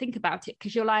start to think about it,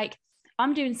 because you're like,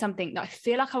 I'm doing something that I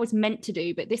feel like I was meant to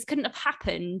do, but this couldn't have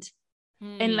happened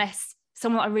unless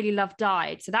someone I really love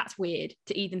died. So that's weird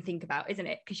to even think about, isn't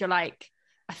it? Because you're like,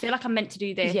 I feel like I'm meant to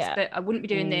do this, but I wouldn't be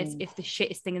doing this if the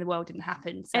shittest thing in the world didn't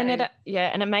happen. So. And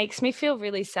it makes me feel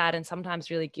really sad and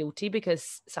sometimes really guilty,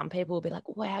 because some people will be like,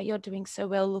 wow, you're doing so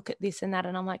well, look at this and that.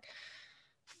 And I'm like,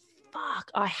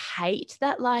 fuck, I hate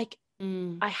that. Like,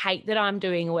 I hate that I'm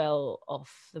doing well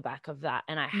off the back of that.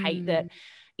 And I hate that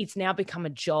it's now become a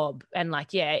job. And like,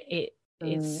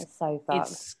 it's so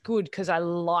fucked. It's good because I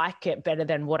like it better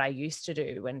than what I used to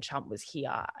do when Chump was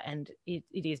here, and it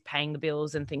is paying the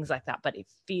bills and things like that. But it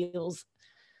feels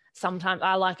sometimes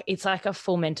it's like a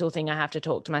full mental thing I have to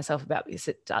talk to myself about, because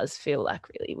it does feel like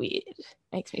really weird. It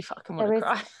makes me fucking want to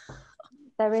cry.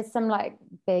 There is some like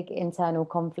big internal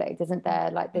conflict, isn't there?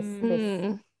 Like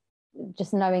this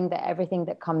just knowing that everything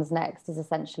that comes next is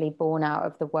essentially born out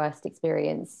of the worst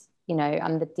experience, you know,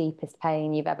 and the deepest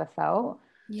pain you've ever felt.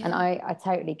 Yeah. And I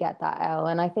totally get that, Elle.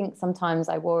 And I think sometimes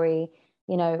I worry,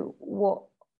 you know, what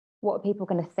are people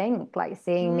going to think, like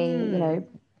seeing me, you know,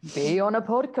 be on a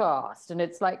podcast. And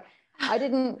it's like, I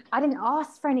didn't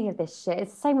ask for any of this shit.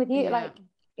 It's the same with you. Like,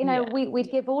 you know,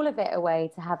 we'd give all of it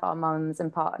away to have our mums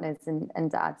and partners and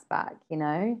dads back, you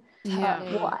know.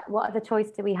 What other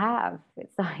choice do we have?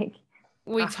 It's like,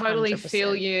 We totally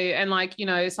feel you. And like, you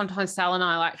know, sometimes Sal and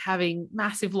I like having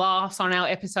massive laughs on our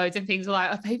episodes and things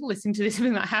like, are people listening to this and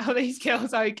being like, how are these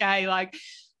girls okay? Like,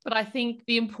 but I think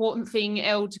the important thing,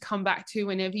 Elle, to come back to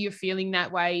whenever you're feeling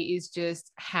that way is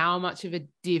just how much of a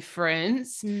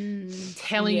difference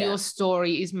telling your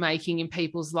story is making in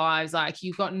people's lives. Like,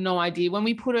 you've got no idea. When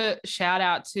we put a shout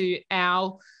out to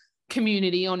our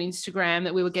community on Instagram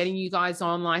that we were getting you guys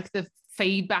on, like the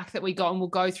feedback that we got, and we'll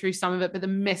go through some of it, but the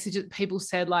message that people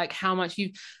said, like how much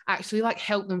you've actually like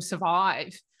helped them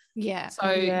survive. Yeah.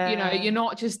 So, you know, you're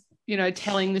not just, you know,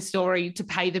 telling the story to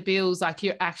pay the bills, like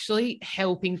you're actually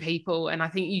helping people. And I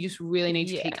think you just really need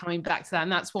to keep coming back to that.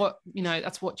 And that's what, you know,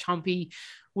 that's what Chumpy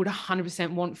would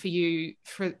 100% want for you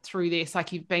through this.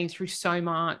 Like, you've been through so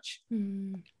much.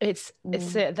 It's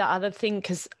the other thing,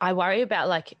 because I worry about,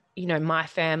 like, you know, my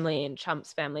family and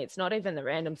Chump's family. It's not even the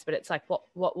randoms, but it's like what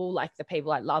will like the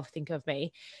people I love think of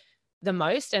me the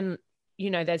most. And, you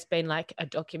know, there's been like a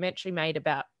documentary made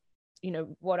about, you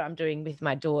know, what I'm doing with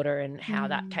my daughter and how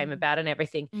that came about and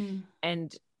everything.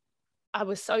 And I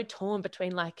was so torn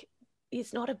between, like,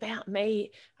 it's not about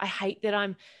me. I hate that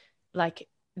I'm like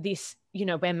this, you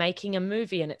know, we're making a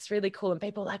movie and it's really cool and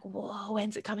people are like, whoa,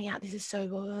 when's it coming out? This is so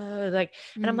like,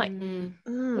 and I'm like,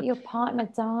 but your partner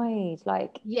died,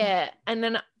 like. Yeah. And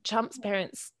then Chump's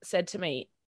parents said to me,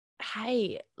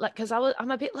 hey, like, because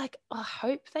I'm a bit like, I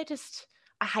hope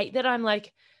I hate that I'm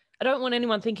like, I don't want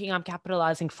anyone thinking I'm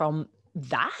capitalizing from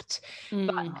that.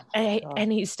 But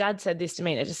and his dad said this to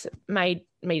me, and it just made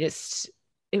me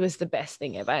it was the best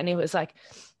thing ever. And he was like,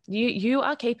 you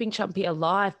are keeping Chumpy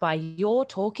alive by your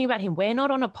talking about him. We're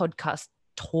not on a podcast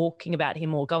talking about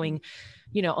him or going,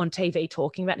 you know, on TV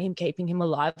talking about him, keeping him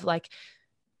alive. Like,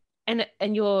 and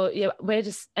we're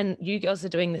just, and you girls are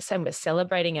doing the same. We're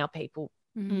celebrating our people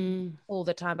all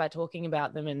the time by talking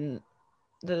about them. And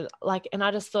and I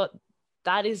just thought,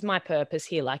 that is my purpose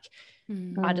here. Like,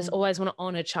 I just always want to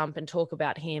honor Chump and talk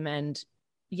about him. And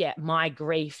my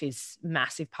grief is a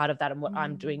massive part of that and what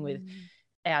I'm doing with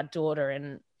our daughter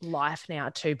and life now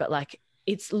too. But like,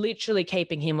 it's literally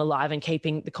keeping him alive and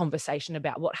keeping the conversation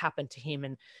about what happened to him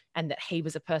and that he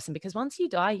was a person, because once you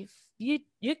die, you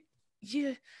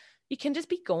can just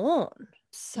be gone.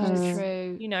 So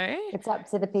true. You know, it's up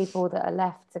to the people that are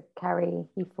left to carry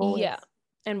you forward. Yeah.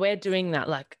 And we're doing that,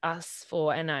 like us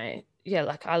four. And I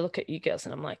look at you girls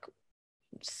and I'm like,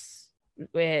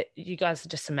 you guys are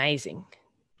just amazing.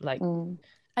 Like,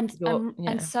 and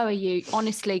so are you.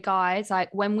 Honestly, guys,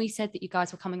 like when we said that you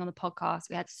guys were coming on the podcast,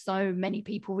 we had so many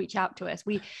people reach out to us.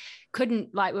 We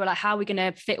couldn't, like, we were like, how are we going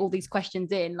to fit all these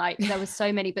questions in? Like, there was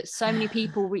so many, but so many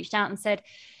people reached out and said,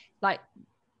 like,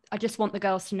 I just want the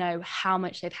girls to know how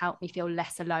much they've helped me feel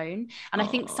less alone. And I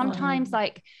think sometimes,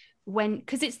 like,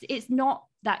 because it's not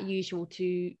that usual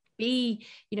to be,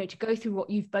 you know, to go through what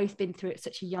you've both been through at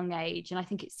such a young age. And I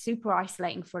think it's super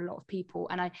isolating for a lot of people.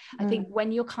 And I think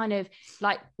when you're kind of,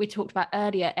 like we talked about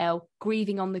earlier, Elle,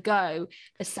 grieving on the go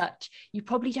as such, you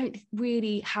probably don't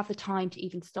really have the time to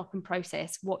even stop and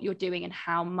process what you're doing and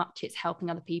how much it's helping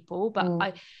other people.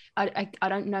 But I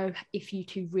don't know if you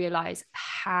two realize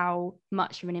how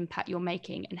much of an impact you're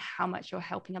making and how much you're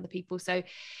helping other people. So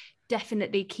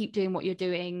definitely keep doing what you're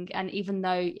doing. And even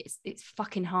though it's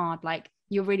fucking hard, like,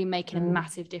 you're really making a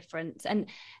massive difference. And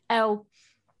Elle,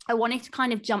 I wanted to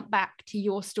kind of jump back to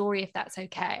your story, if that's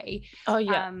okay. Oh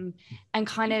yeah. And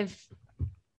kind of,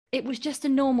 it was just a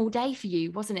normal day for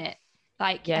you, wasn't it?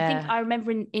 Like, I think I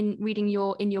remember in reading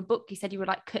in your book, you said you were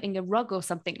like cutting a rug or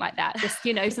something like that. Just,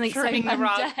 you know, something so mundane.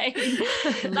 Like,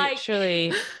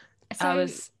 literally,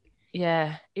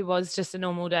 it was just a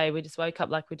normal day. We just woke up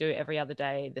like we do every other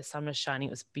day. The sun was shining.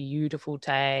 It was a beautiful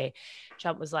day.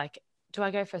 Chump was like, do I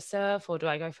go for a surf or do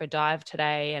I go for a dive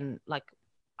today? And like,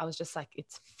 I was just like,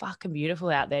 it's fucking beautiful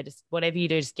out there. Just whatever you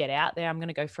do, just get out there. I'm going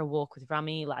to go for a walk with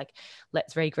Rummy. Like,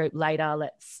 let's regroup later.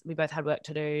 We both had work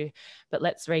to do, but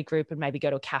let's regroup and maybe go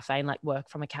to a cafe and like work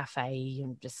from a cafe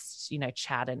and just, you know,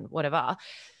 chat and whatever.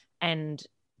 And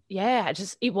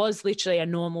it was literally a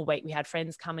normal week. We had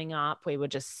friends coming up. We were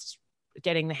just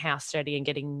getting the house ready and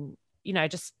getting, you know,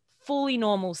 just fully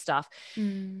normal stuff.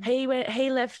 He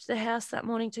left the house that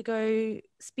morning to go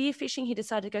spearfishing. He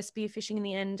decided to go spearfishing in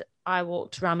the end. I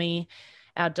walked Rummy,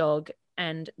 our dog,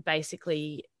 and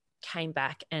basically came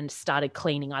back and started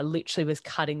cleaning. I literally was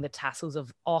cutting the tassels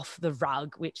off the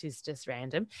rug, which is just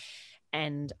random.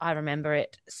 And I remember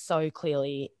it so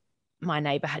clearly. My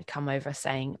neighbor had come over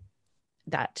saying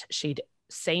that she'd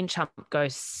seen Chump go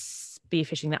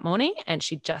spearfishing that morning, and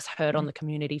she just heard on the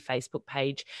community Facebook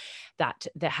page that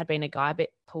there had been a guy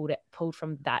pulled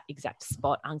from that exact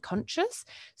spot unconscious.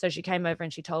 So she came over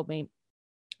and she told me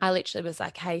I literally was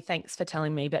like, hey, thanks for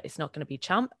telling me, but it's not going to be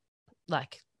Chump.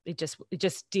 Like it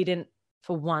just didn't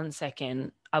for 1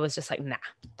 second. I was just like, nah,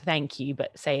 thank you,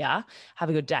 but see ya. Have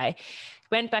a good day.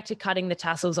 Went back to cutting the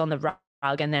tassels on the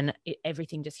rug, and then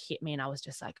everything just hit me, and I was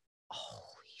just like,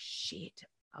 holy shit.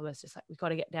 I was just like, we got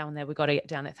to get down there. We got to get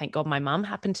down there. Thank God my mum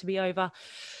happened to be over,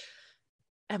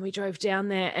 and we drove down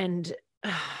there, and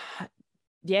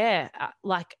yeah,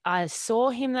 like I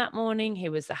saw him that morning. He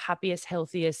was the happiest,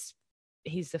 healthiest.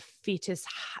 He's the fittest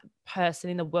person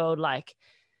in the world, like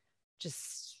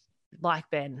just like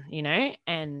Ben, you know?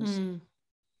 And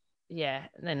yeah,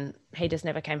 and then he just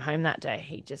never came home that day.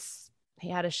 He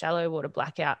had a shallow water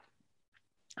blackout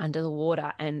under the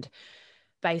water and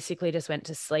basically just went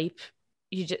to sleep.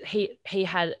 He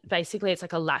had basically, it's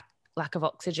like a lack of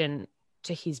oxygen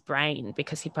to his brain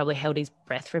because he probably held his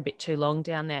breath for a bit too long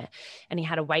down there, and he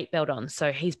had a weight belt on.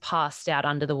 So he's passed out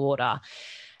under the water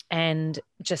and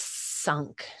just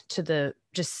sunk to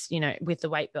with the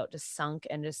weight belt, just sunk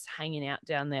and just hanging out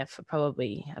down there for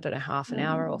probably, I don't know, half an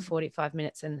hour or 45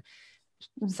 minutes. And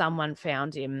someone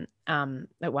found him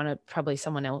at probably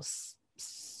someone else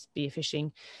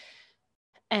spearfishing.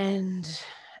 And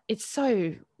it's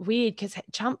so weird because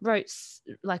Chump wrote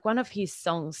like one of his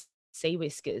songs, Sea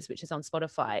Whiskers, which is on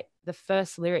Spotify, the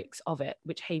first lyrics of it,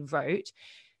 which he wrote,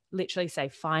 literally say,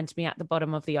 find me at the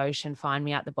bottom of the ocean, find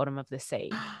me at the bottom of the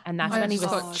sea. And that's when he was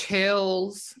got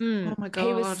chills. Oh my God.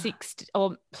 He was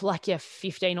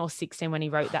 15 or 16 when he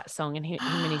wrote that song, and him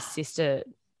and his sister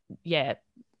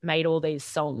made all these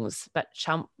songs, but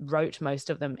Chump wrote most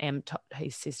of them.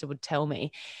 His sister would tell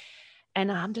me, and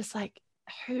I'm just like,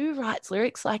 who writes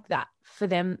lyrics like that for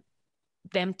them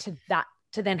to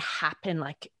then happen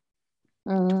like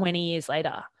 20 years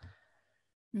later?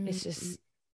 It's just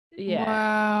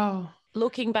wow.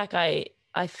 Looking back, I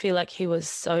feel like he was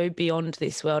so beyond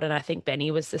this world, and I think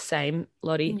Benny was the same,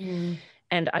 Lottie.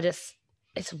 And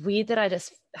it's weird that I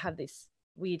just have this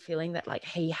weird feeling that like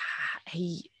he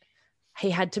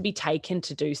had to be taken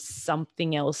to do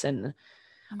something else, and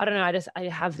I don't know, I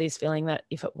have this feeling that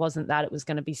if it wasn't that, it was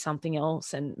going to be something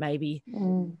else, and maybe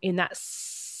in that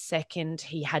second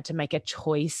he had to make a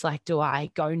choice, like, do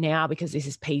I go now because this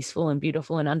is peaceful and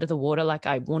beautiful and under the water like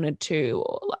I wanted to,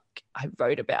 or like I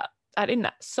wrote about that in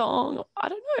that song? I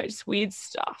don't know, it's weird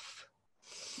stuff.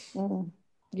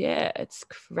 Yeah, it's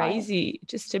crazy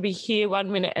just to be here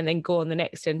 1 minute and then gone the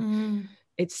next, and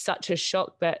it's such a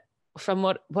shock. But from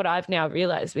what I've now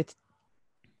realized with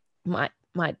my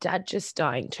dad just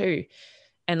dying too,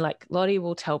 and like Lottie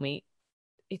will tell me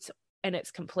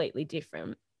it's completely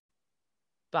different,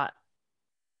 but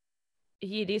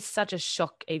it is such a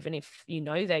shock even if you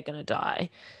know they're going to die.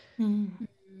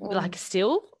 Like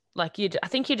still, like I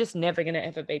think you're just never going to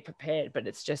ever be prepared, but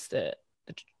it's just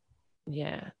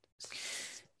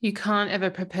you can't ever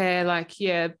prepare. Like,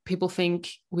 people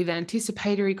think with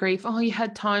anticipatory grief, oh, you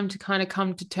had time to kind of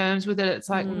come to terms with it. It's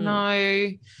like, no,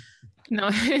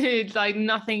 it's like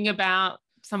nothing about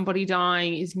somebody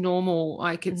dying is normal.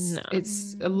 Like it's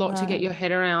a lot to get your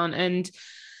head around. And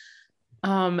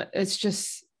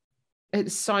it's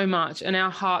so much, and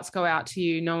our hearts go out to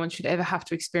you. No one should ever have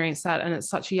to experience that. And at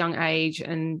such a young age,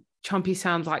 and Chumpy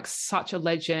sounds like such a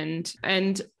legend.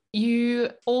 And you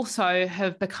also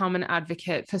have become an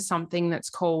advocate for something that's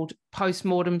called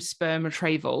postmortem sperm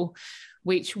retrieval,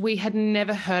 which we had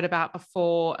never heard about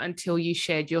before until you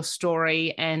shared your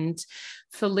story. And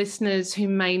for listeners who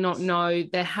may not know,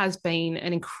 there has been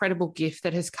an incredible gift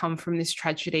that has come from this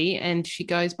tragedy, and she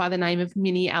goes by the name of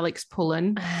Mini Alex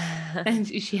Pullen. And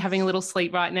is she having a little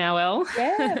sleep right now, Elle?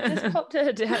 Yeah, just popped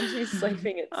her down. She's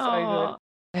sleeping. It's so good.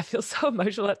 I feel so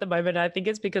emotional at the moment. I think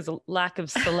it's because of lack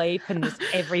of sleep and just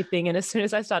everything. And as soon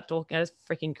as I start talking, I just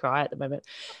freaking cry at the moment.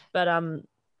 But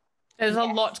there's a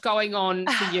lot going on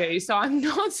for you, so I'm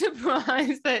not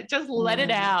surprised that just let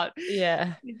it out.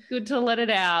 Yeah, it's good to let it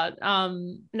out.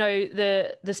 No,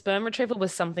 the sperm retrieval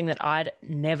was something that I'd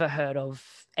never heard of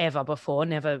ever before.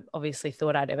 Never obviously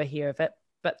thought I'd ever hear of it,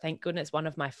 but thank goodness one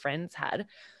of my friends had.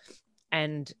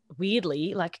 And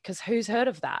weirdly, like, because who's heard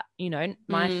of that? You know,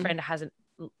 my friend hasn't.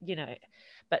 You know,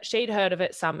 but she'd heard of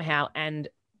it somehow, and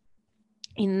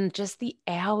in just the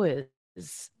hours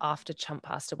after Chump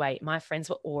passed away, my friends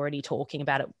were already talking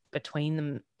about it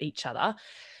between each other,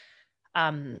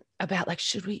 about like,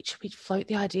 should we float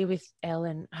the idea with Elle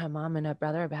and her mum and her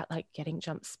brother about like getting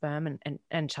Chump's sperm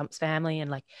and Chump's family, and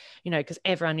like, you know, because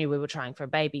everyone knew we were trying for a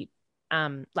baby.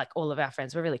 Like all of our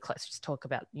friends were really close, just talk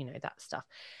about, you know, that stuff.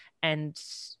 And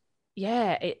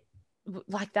yeah, it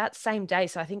like that same day,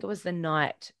 so I think it was the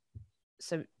night,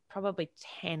 so probably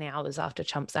 10 hours after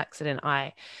Chump's accident,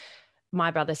 I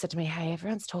my brother said to me, hey,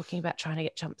 everyone's talking about trying to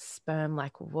get Chump's sperm.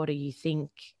 Like, what do you think?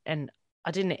 And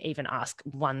I didn't even ask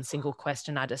one single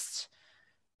question. I just,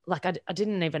 like, I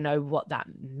didn't even know what that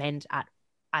meant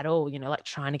at all, you know, like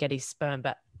trying to get his sperm.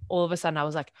 But all of a sudden I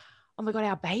was like, oh my God,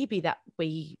 our baby that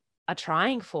we are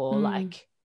trying for, like,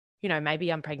 you know,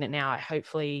 maybe I'm pregnant now.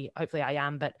 Hopefully I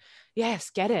am, but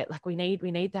yes, get it. Like we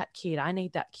need that kid. I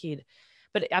need that kid.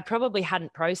 But I probably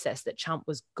hadn't processed that Chump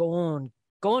was gone.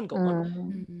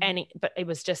 But it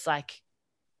was just like,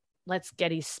 let's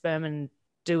get his sperm and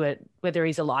do it, whether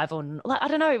he's alive or not. Like, I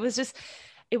don't know.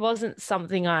 It wasn't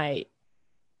something I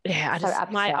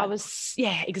was,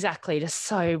 exactly. Just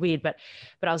so weird. But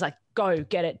I was like, go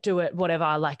get it, do it,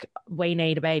 whatever. Like we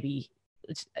need a baby.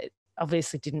 It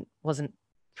obviously wasn't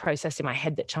processed in my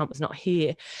head that Chump was not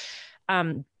here.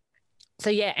 So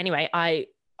yeah, anyway, I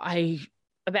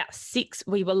about 6,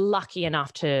 we were lucky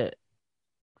enough to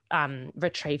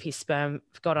retrieve his sperm,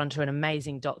 got onto an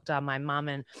amazing doctor. My mum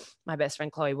and my best friend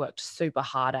Chloe worked super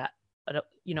hard at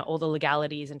you know, all the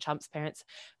legalities, and Chump's parents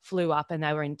flew up and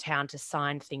they were in town to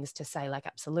sign things to say like,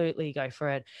 absolutely, go for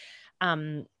it.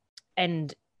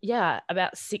 And yeah,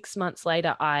 about 6 months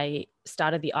later, I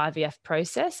started the IVF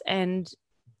process, and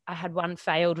I had one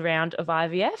failed round of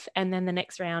IVF. And then the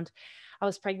next round I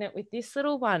was pregnant with this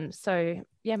little one. So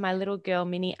yeah, my little girl,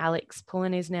 mini Alex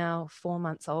Pullen, is now 4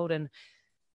 months old. And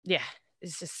yeah,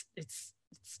 it's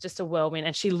just a whirlwind,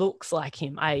 and she looks like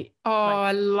him. I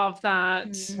love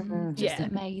that. Just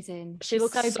amazing. She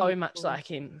looks so much like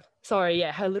him. Sorry,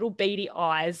 yeah, her little beady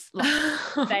eyes,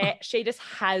 like she just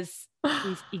has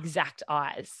his exact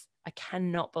eyes. I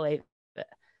cannot believe it.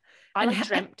 I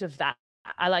dreamt of that.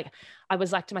 I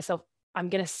was like to myself, I'm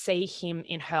gonna see him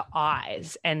in her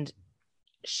eyes, and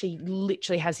she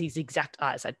literally has his exact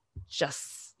eyes.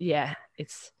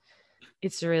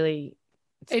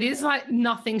 It is like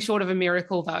nothing short of a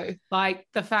miracle, though. Like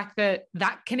the fact that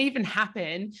can even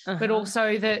happen, but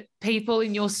also that people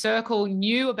in your circle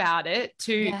knew about it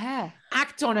to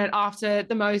act on it after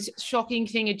the most shocking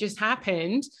thing had just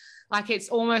happened. Like it's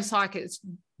almost like it's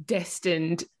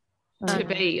destined to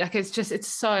be. Like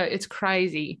it's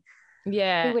crazy.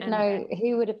 Yeah.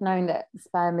 Who would have known that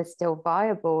sperm is still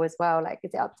viable as well? Like,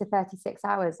 is it up to 36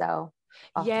 hours though?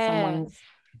 Yeah.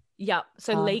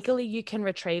 So legally you can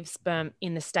retrieve sperm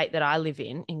in the state that I live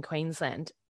in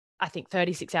Queensland, I think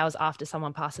 36 hours after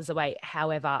someone passes away.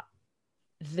 However,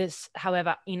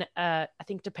 I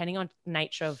think depending on the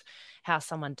nature of how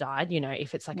someone died, you know,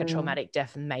 if it's like a traumatic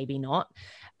death, maybe not.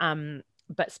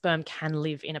 But sperm can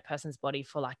live in a person's body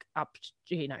for like up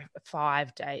to, you know,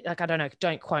 5 days. Like, I don't know,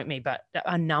 don't quote me, but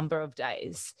a number of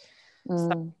days.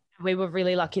 So we were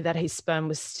really lucky that his sperm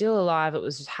was still alive. It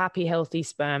was happy, healthy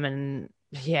sperm, and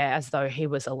yeah, as though he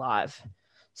was alive.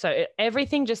 So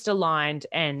everything just aligned,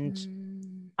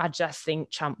 and I just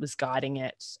think Chump was guiding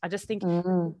it. I just think,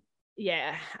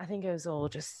 I think it was all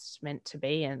just meant to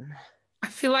be. And I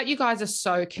feel like you guys are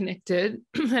so connected.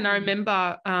 And I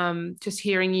remember just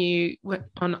hearing you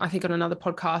on another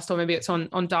podcast, or maybe it's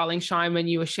on Darling Shine, when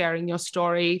you were sharing your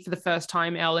story for the first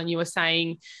time, Elle, and you were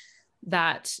saying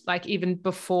that like even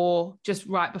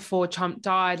right before Chump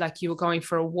died, like you were going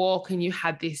for a walk and you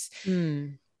had this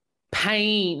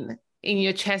pain in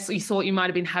your chest. You thought you might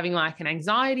have been having like an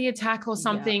anxiety attack or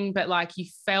something, but like you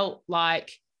felt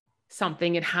like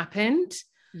something had happened.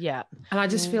 Yeah. And I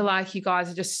just feel like you guys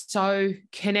are just so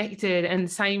connected, and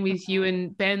same with you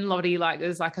and Ben, Lottie, like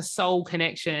there's like a soul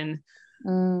connection.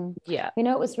 Yeah. You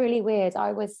know, it was really weird.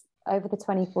 I was over the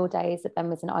 24 days that Ben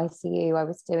was in ICU, I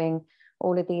was doing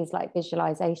all of these like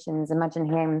visualizations. Imagine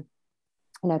him,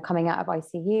 you know, coming out of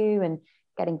ICU and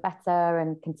getting better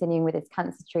and continuing with his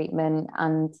cancer treatment.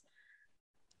 And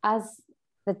as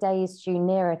the days drew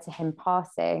nearer to him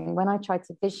passing, when I tried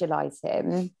to visualize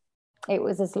him, it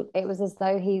was as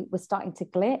though he was starting to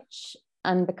glitch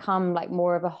and become like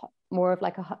more of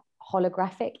like a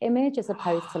holographic image, as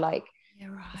opposed to like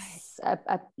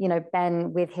you know,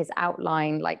 Ben with his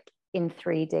outline like in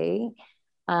 3D.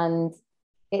 And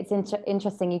it's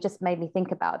interesting. You just made me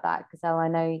think about that, because I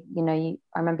know, you know,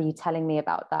 I remember you telling me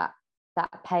about that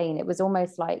pain. It was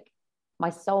almost like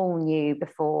my soul knew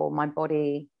before my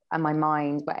body and my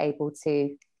mind were able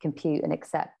to compute and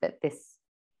accept that this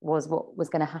was what was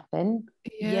going to happen.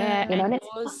 Yeah, you know, and it's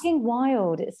fucking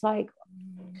wild. It's like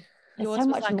yours so was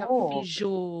much like more. A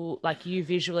visual, like you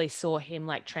visually saw him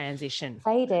like transition,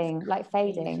 fading,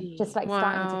 just like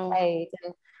starting to fade.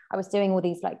 And I was doing all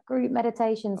these like group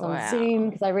meditations on Zoom,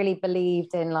 because I really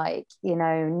believed in like, you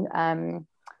know,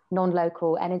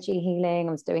 non-local energy healing.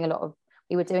 We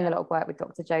were doing a lot of work with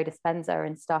Dr. Joe Dispenza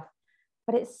and stuff,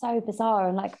 but it's so bizarre.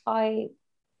 And like, I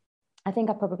I think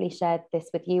I probably shared this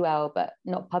with you, Elle, but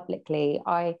not publicly.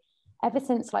 Ever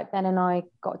since like Ben and I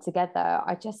got together,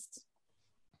 there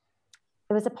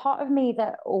was a part of me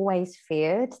that always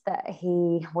feared that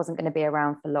he wasn't going to be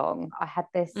around for long. I had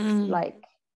this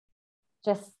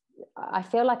I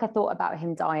feel like I thought about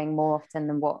him dying more often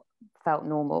than what felt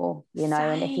normal, you know. Same.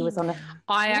 And if he was on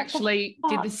I actually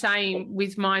did the same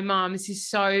with my mum. This is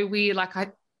so weird. Like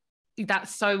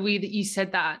that's so weird that you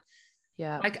said that.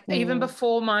 Yeah. Like even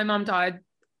before my mum died,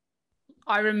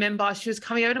 I remember she was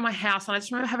coming over to my house and I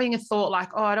just remember having a thought like,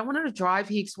 oh, I don't want her to drive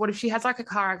here because what if she has like a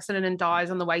car accident and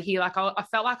dies on the way here? Like I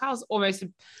felt like I was almost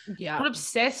not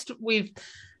obsessed with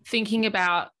thinking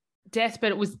about death,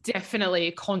 but it was definitely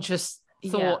a conscious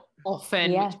thought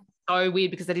often, which is so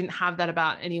weird because I didn't have that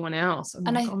about anyone else.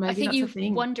 And I think you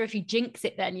wonder if you jinx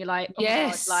it then. You're like, oh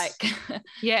yes. God, like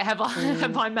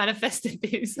have I manifested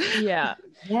this? Yeah.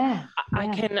 Yeah. I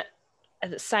can,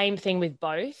 same thing with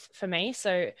both for me.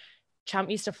 So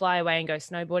Chump used to fly away and go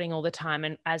snowboarding all the time.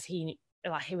 And as he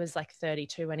was like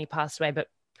 32 when he passed away, but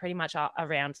pretty much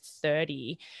around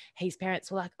 30, his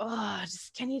parents were like, oh,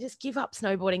 can you just give up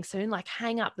snowboarding soon? Like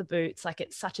hang up the boots. Like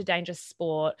it's such a dangerous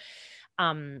sport.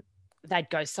 They'd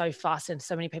go so fast and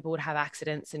so many people would have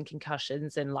accidents and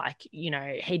concussions. And like, you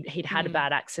know, he'd had a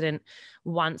bad accident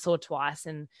once or twice.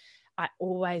 And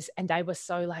they were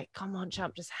so like, come on,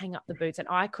 Chump, just hang up the boots. And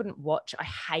I couldn't watch. I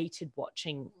hated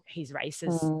watching his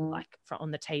races like on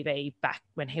the TV back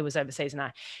when he was overseas. And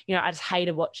I just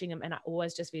hated watching them. And I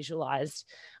always just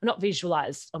not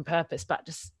visualized on purpose, but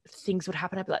just things would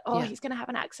happen. I'd be like, oh, he's going to have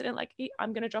an accident. Like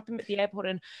I'm going to drop him at the airport.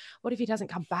 And what if he doesn't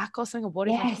come back or something? Or what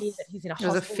if I hear that he's in a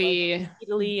hospital? It was a fear. In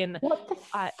Italy. And what the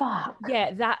fuck?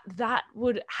 Yeah, that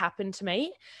would happen to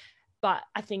me. But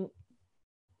I think,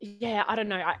 I don't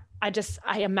know. I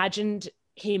imagined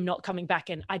him not coming back.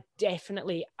 And I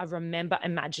remember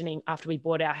imagining after we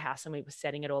bought our house and we were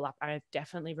setting it all up, I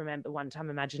definitely remember one time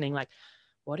imagining like,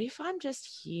 what if I'm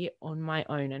just here on my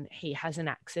own and he has an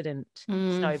accident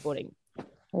snowboarding?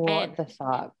 What the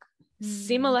fuck?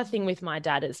 Similar thing with my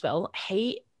dad as well.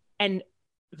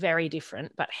 Very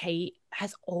different, but he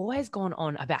has always gone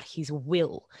on about his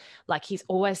will. Like he's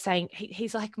always saying,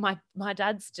 he's like, my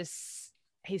dad's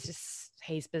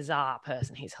he's bizarre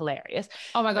person. He's hilarious.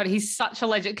 Oh my God, he's such a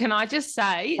legend. Can I just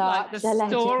say, like the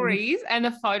stories and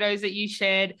the photos that you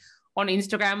shared on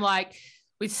Instagram, like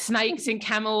with snakes and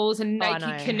camels and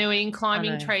naked canoeing,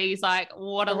 climbing trees, like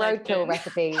what a roadkill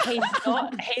recipe.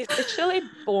 He's literally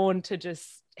born to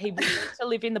he wants to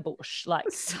live in the bush, like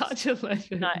such a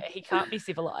legend. No, he can't be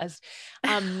civilized.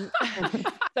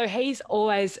 So he's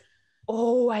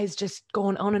always just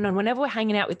gone on and on. Whenever we're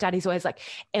hanging out with Dad, he's always like,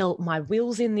 Elle, my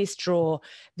will's in this drawer.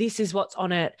 This is what's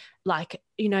on it. Like,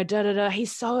 you know,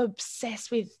 He's so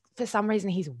obsessed with, for some reason,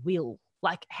 his will.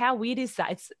 Like, how weird is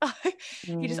that? It's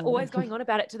you're just always going on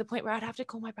about it to the point where I'd have to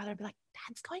call my brother and be like,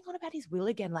 Dad's going on about his will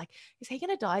again. Like, is he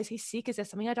going to die? Is he sick? Is there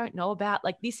something I don't know about?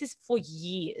 Like, this is for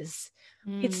years.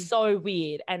 It's so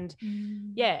weird. And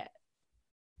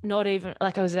not even,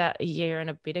 like I was out a year and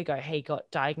a bit ago, he got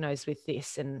diagnosed with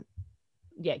this and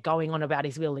going on about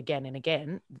his will again and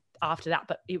again after that.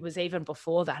 But it was even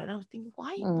before that. And I was thinking,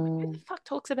 who the fuck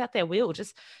talks about their will?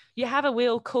 Just, you have a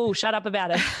will, cool, shut up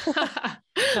about it.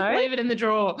 No? Leave it in the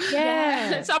drawer.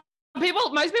 Yeah.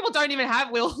 Most people don't even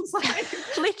have wills.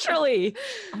 Literally.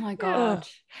 Oh my God.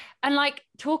 And like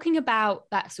talking about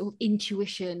that sort of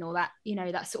intuition or that, you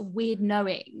know, that sort of weird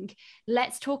knowing,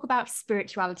 let's talk about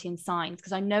spirituality and signs,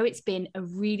 because I know it's been a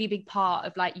really big part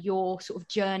of like your sort of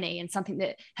journey and something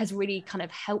that has really kind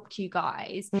of helped you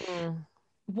guys.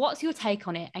 What's your take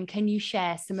on it? And can you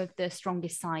share some of the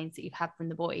strongest signs that you've had from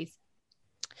the boys?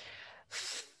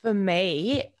 For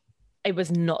me, it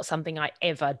was not something I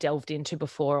ever delved into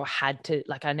before or had to,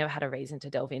 like, I never had a reason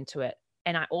to delve into it.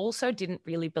 And I also didn't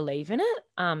really believe in it.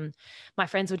 My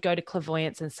friends would go to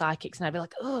clairvoyants and psychics and I'd be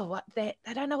like, oh, what they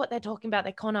don't know what they're talking about.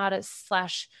 They're con artists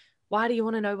 / why do you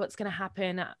want to know what's going to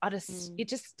happen? It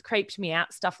just creeped me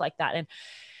out, stuff like that. And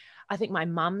I think my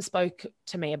mum spoke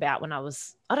to me about when I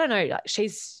was, I don't know, like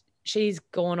she's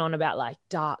gone on about like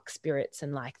dark spirits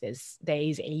and like there's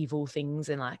these evil things,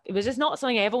 and like it was just not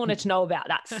something I ever wanted to know about,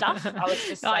 that stuff. I was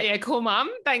just like, yeah, cool, mum,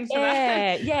 thanks for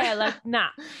that. Yeah, like nah.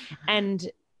 And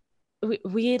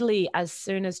weirdly, as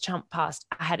soon as Chump passed,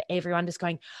 I had everyone just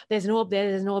going, there's an orb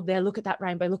there, look at that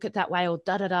rainbow, look at that whale,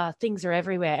 things are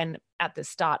everywhere. And at the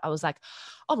start I was like,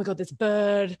 oh my God, there's a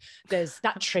bird, there's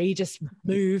that tree just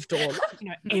moved, or like, you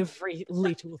know, every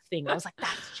little thing. I was like,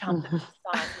 that's Chump.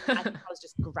 I was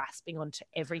just grasping onto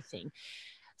everything.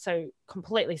 So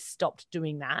completely stopped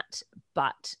doing that.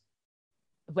 But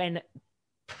when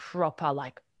proper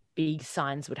like big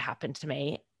signs would happen to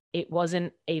me, it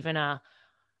wasn't even a,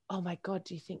 oh my God,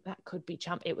 do you think that could be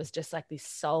chump? It was just like this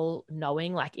soul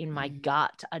knowing, like in my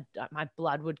gut, my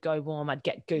blood would go warm. I'd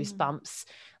get goosebumps.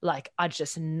 Like I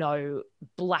just know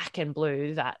black and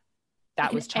blue that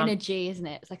like was chump. Energy, isn't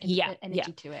it? It's like an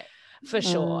energy to it. For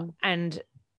sure. And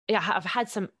yeah, I've had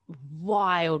some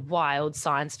wild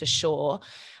signs for sure.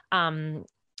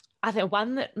 I think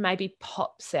one that maybe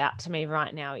pops out to me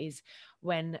right now is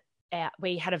when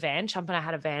we had a van, Chump and I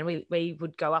had a van. We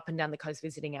would go up and down the coast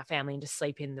visiting our family and just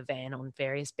sleep in the van on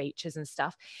various beaches and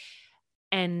stuff.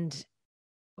 And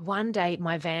one day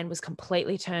my van was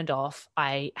completely turned off.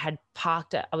 I had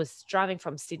parked it. I was driving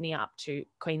from Sydney up to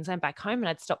Queensland back home, and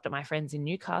I'd stopped at my friend's in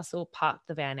Newcastle, parked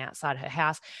the van outside her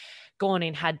house, gone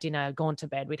in, had dinner, gone to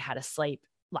bed. We'd had a sleep,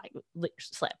 like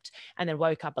slept, and then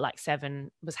woke up at like 7,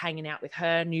 was hanging out with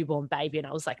her newborn baby, and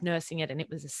I was like nursing it and it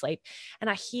was asleep. And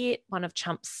I hear one of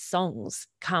Chump's songs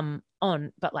come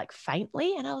on, but like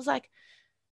faintly. And I was like,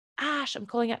 Ash, I'm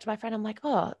calling out to my friend. I'm like,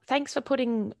 oh, thanks for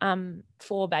putting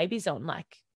 4 Babies on.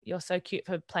 Like, you're so cute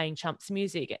for playing Chump's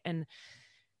music. And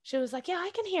she was like, yeah, I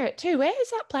can hear it too. Where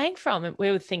is that playing from? And we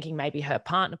were thinking maybe her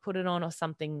partner put it on or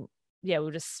something. Yeah, we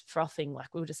were just frothing.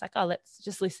 Like, we were just like, oh, let's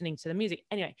just listening to the music.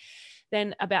 Anyway,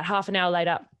 then about half an hour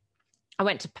later, I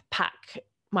went to pack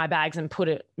my bags and put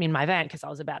it in my van because I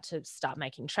was about to start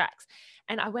making tracks.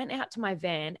 And I went out to my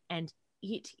van and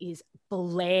it is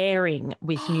blaring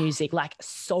with music, like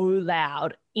so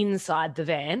loud inside the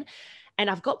van. And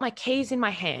I've got my keys in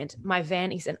my hand. My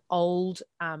van is an old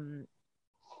Volkswagen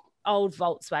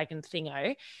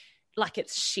Thingo. Like,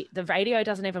 it's shit. The radio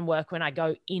doesn't even work when I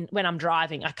go in, when I'm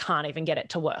driving. I can't even get it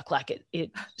to work. Like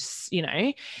it's, you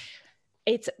know,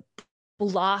 it's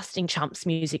blasting Chump's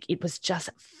music. It was just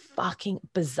fucking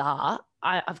bizarre.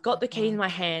 I've got the key in my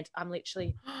hand. I'm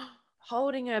literally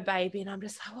holding her baby and I'm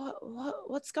just like,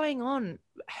 what's going on?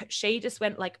 She just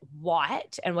went like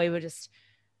white and we were just,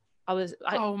 it was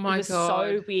God.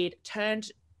 So weird.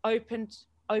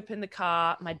 Opened the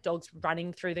car. My dog's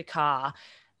running through the car.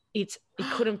 It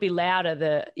couldn't be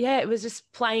louder. It was just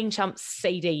playing Chump's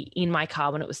CD in my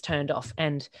car when it was turned off.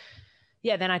 And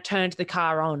yeah, then I turned the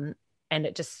car on and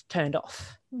it just turned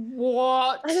off.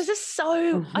 What? It was just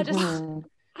so,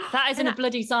 that isn't a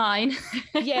bloody sign.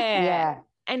 Yeah.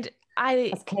 And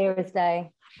as clear as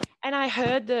day. And I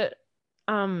heard that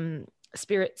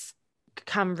spirits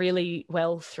come really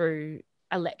well through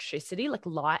electricity, like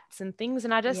lights and things.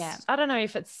 And I don't know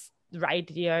if it's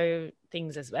radio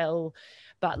things as well,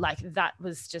 but like that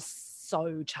was just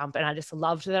so Chump. And I just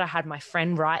loved that I had my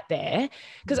friend right there,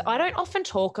 because I don't often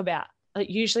talk about, like,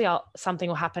 usually something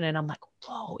will happen and I'm like,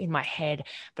 whoa, in my head,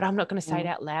 but I'm not going to say it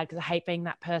out loud because I hate being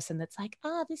that person that's like,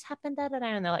 oh, this happened, da, da, da.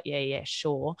 And they're like, yeah,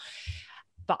 sure.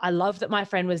 But I love that my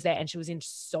friend was there and she was in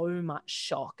so much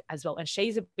shock as well. And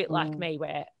she's a bit like me,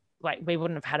 where like we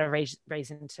wouldn't have had a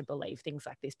reason to believe things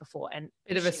like this before. And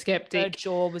bit of a skeptic. Her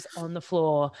jaw was on the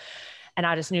floor and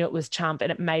I just knew it was Chump,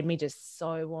 and it made me just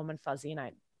so warm and fuzzy. And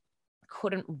I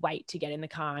couldn't wait to get in the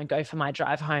car and go for my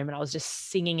drive home. And I was just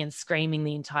singing and screaming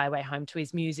the entire way home to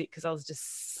his music, because I was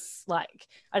just like,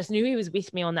 I just knew he was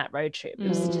with me on that road trip. It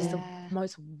was just the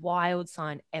most wild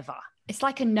sign ever. It's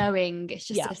like a knowing. It's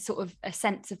just a sort of a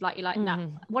sense of like, you're like, nah.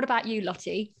 What about you,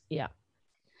 Lottie? Yeah.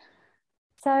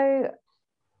 So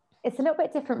it's a little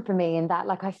bit different for me in that,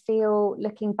 like, I feel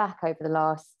looking back over the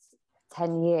last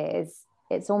 10 years,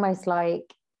 it's almost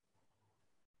like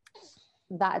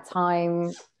that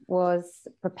time was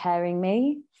preparing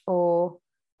me for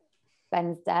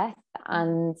Ben's death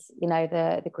and, you know,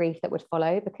 the grief that would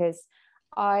follow, because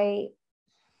I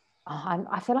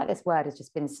feel like this word has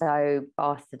just been so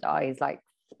bastardized, like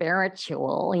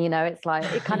spiritual, you know, it's like,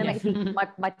 it kind of makes me,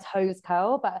 my toes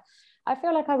curl, but I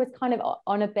feel like I was kind of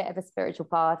on a bit of a spiritual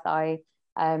path. I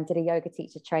did a yoga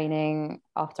teacher training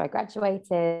after I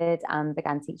graduated and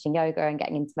began teaching yoga and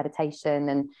getting into meditation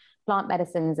and plant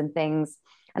medicines and things.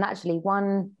 And actually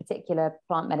one particular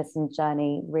plant medicine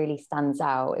journey really stands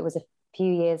out. It was a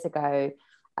few years ago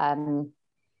on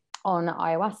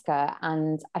ayahuasca.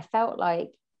 And I felt like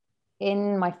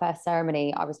in my first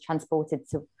ceremony, I was transported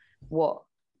to what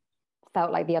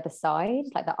felt like the other side,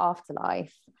 like the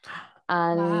afterlife.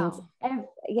 And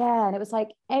and it was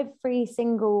like every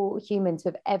single human to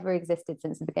have ever existed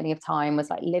since the beginning of time was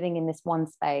like living in this one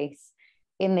space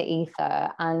in the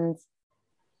ether. And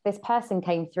this person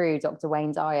came through, Dr.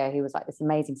 Wayne Dyer, who was like this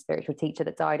amazing spiritual teacher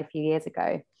that died a few years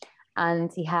ago. And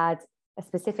he had a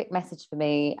specific message for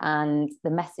me. And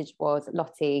the message was,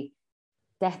 Lottie,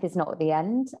 death is not the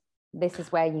end. This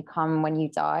is where you come when you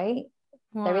die.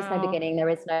 There is no beginning, there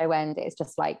is no end. It's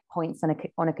just like points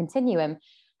on a continuum.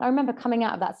 I remember coming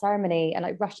out of that ceremony and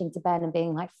like rushing to Ben and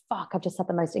being like, fuck, I've just had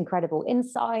the most incredible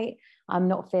insight. I'm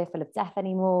not fearful of death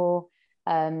anymore.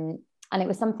 And it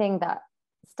was something that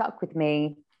stuck with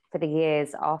me for the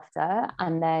years after.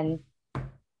 And then,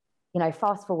 you know,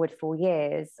 fast forward 4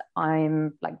 years,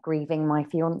 I'm like grieving my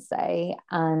fiance.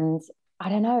 And I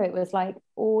don't know, it was like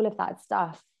all of that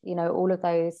stuff, you know, all of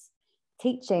those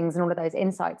teachings and all of those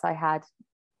insights I had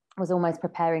was almost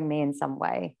preparing me in some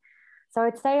way. So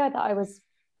I'd say that I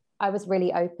was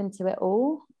really open to it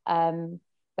all.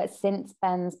 But since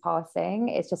Ben's passing,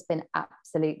 it's just been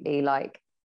absolutely like,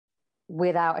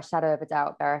 without a shadow of a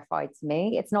doubt, verified to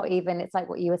me. It's not even, it's like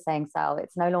what you were saying, Sal,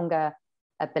 it's no longer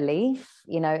a belief,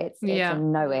 you know, it's a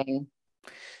knowing.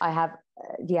 I have,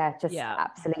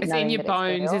 absolutely. It's in your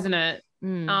bones, isn't it?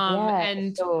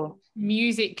 And sure.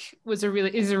 Music is a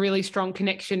really strong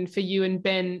connection for you and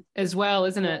Ben as well,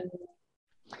 isn't it?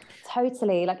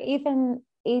 Totally. Like even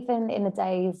in the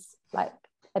days, like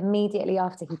immediately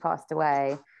after he passed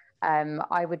away,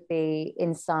 I would be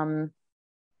in some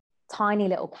tiny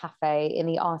little cafe in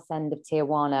the arse end of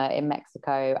Tijuana in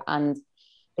Mexico, and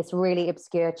this really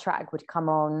obscure track would come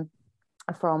on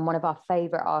from one of our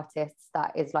favorite artists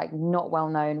that is like not well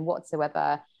known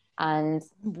whatsoever. And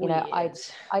you know,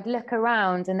 I'd look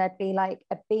around and there'd be like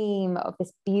a beam of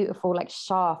this beautiful like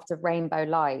shaft of rainbow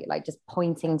light, like just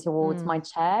pointing towards my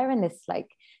chair in this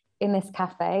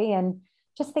cafe, and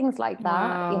just things like that.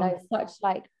 Wow. You know, such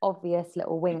like obvious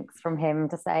little winks from him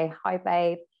to say, hi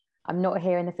babe, I'm not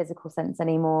here in the physical sense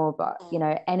anymore, but you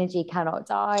know, energy cannot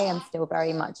die. I'm still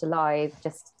very much alive,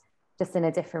 just in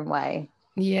a different way.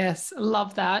 Yes,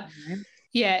 love that. Mm-hmm.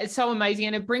 Yeah, it's so amazing.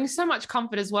 And it brings so much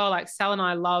comfort as well. Like Sal and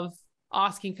I love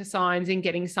asking for signs and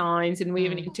getting signs. And we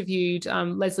even interviewed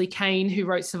Leslie Kane, who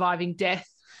wrote Surviving Death,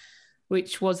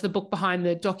 which was the book behind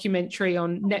the documentary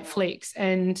on Netflix.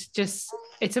 And just,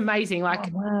 it's amazing.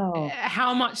 Like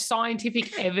how much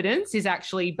scientific evidence is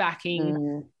actually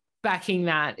backing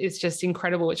that is just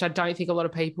incredible, which I don't think a lot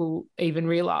of people even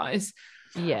realize.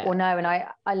 Yeah. Well, no, and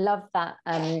I love that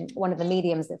one of the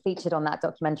mediums that featured on that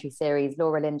documentary series,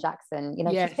 Laura Lynn Jackson, you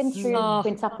know, she's been through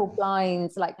quintuple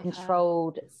blind, like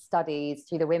controlled studies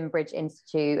through the Wimbridge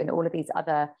Institute and all of these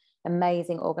other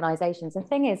amazing organizations. The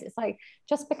thing is, it's like,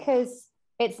 just because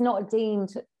it's not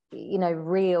deemed, you know,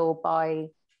 real by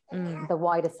the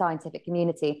wider scientific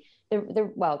community,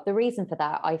 the reason for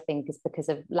that, I think, is because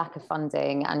of lack of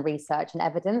funding and research and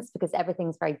evidence, because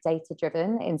everything's very data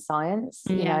driven in science,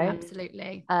 you know.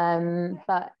 Absolutely.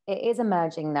 But it is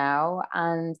emerging now,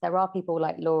 and there are people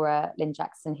like Laura Lynn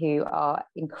Jackson who are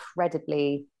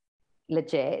incredibly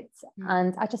legit,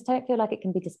 and I just don't feel like it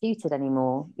can be disputed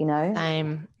anymore, you know.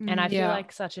 Same. And I feel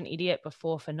like such an idiot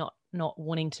before for not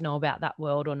wanting to know about that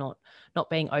world, or not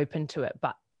being open to it,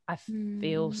 but I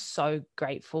feel so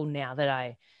grateful now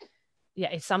that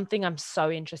it's something I'm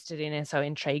so interested in and so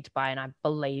intrigued by, and I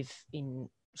believe in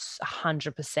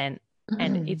 100%.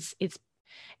 And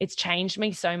it's changed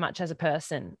me so much as a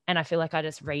person. And I feel like I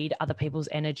just read other people's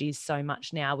energies so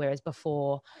much now, whereas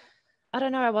before, I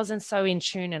don't know, I wasn't so in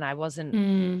tune, and I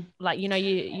wasn't like, you know,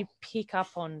 you pick up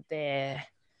on their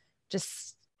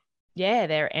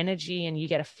energy, and you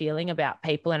get a feeling about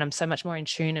people, and I'm so much more in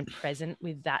tune and present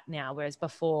with that now, whereas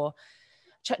before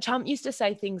Chump used to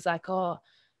say things like, like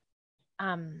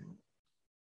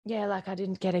I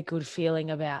didn't get a good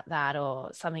feeling about that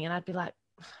or something, and I'd be like,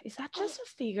 is that just a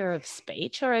figure of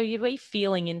speech, or are we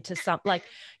feeling into something? Like,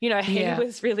 you know, he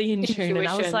was really in tune, and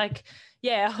I was like,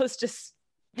 I was just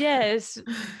it's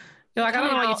you're like, I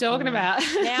don't know what you're talking about.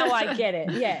 Now I get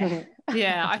it.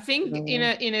 Yeah, I think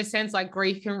in a sense, like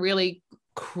grief can really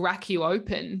crack you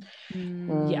open.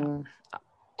 Yeah,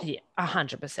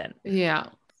 100%. Yeah.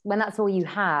 When that's all you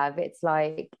have, it's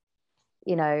like,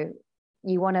 you know,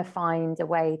 you want to find a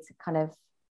way to kind of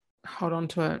hold on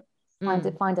to it,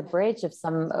 find a bridge of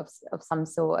some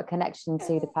sort, a connection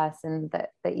to the person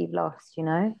that you've lost, you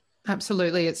know.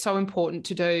 Absolutely, it's so important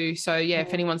to do. So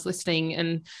if anyone's listening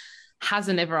and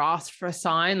hasn't ever asked for a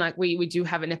sign, like we do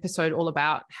have an episode all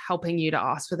about helping you to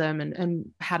ask for them and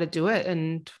how to do it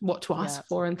and what to ask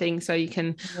for and things, so you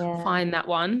can find that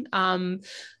one.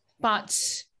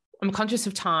 But I'm conscious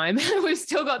of time. We've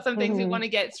still got some things we want to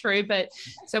get through, but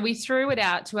so we threw it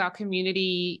out to our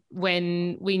community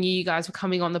when we knew you guys were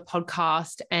coming on the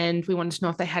podcast, and we wanted to know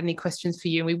if they had any questions for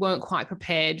you, and we weren't quite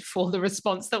prepared for the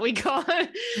response that we got.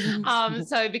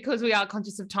 So because we are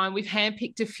conscious of time, we've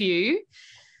handpicked a few.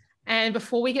 And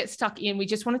before we get stuck in, we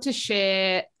just wanted to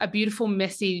share a beautiful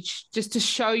message just to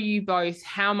show you both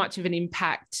how much of an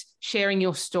impact sharing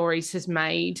your stories has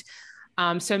made.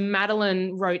 So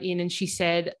Madeline wrote in and she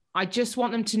said, I just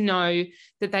want them to know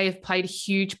that they have played a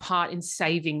huge part in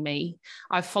saving me.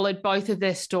 I've followed both of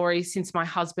their stories since my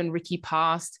husband, Ricky,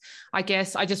 passed. I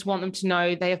guess I just want them to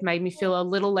know they have made me feel a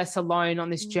little less alone on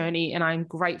this journey, and I'm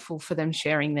grateful for them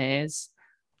sharing theirs.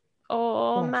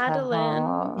 Oh,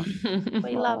 Madeline,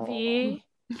 we love you.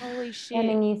 Holy shit.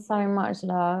 Sending you so much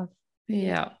love.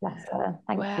 Yeah. Bless her.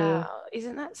 Thank you. Wow.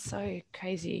 Isn't that so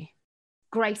crazy?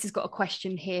 Grace has got a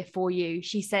question here for you.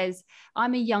 She says,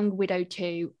 I'm a young widow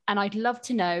too, and I'd love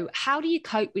to know, how do you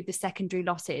cope with the secondary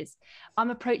losses?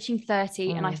 I'm approaching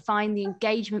 30 and I find the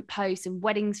engagement posts and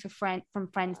weddings from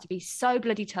friends to be so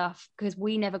bloody tough because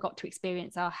we never got to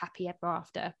experience our happy ever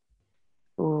after.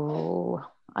 Ooh,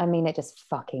 I mean, it just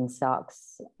fucking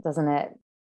sucks, doesn't it?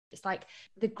 It's like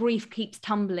the grief keeps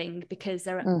tumbling because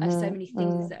there are so many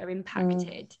things that are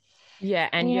impacted. Yeah,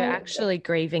 and you're actually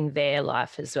grieving their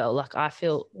life as well. Like I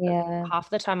feel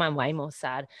half the time I'm way more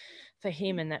sad for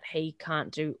him and that he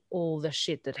can't do all the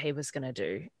shit that he was going to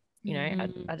do. You know,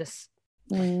 I just...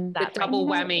 That double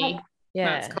whammy,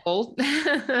 that's called.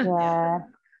 Yeah.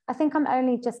 I think I'm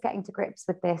only just getting to grips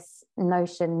with this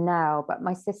notion now, but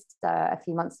my sister a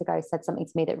few months ago said something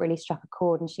to me that really struck a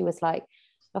chord, and she was like,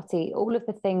 Lottie, all of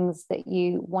the things that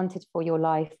you wanted for your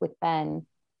life with Ben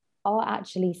are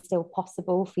actually still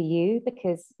possible for you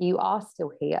because you are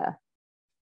still here.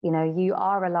 You know, you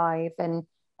are alive, and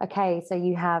okay, so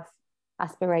you have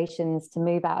aspirations to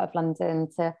move out of London,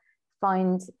 to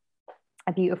find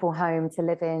a beautiful home to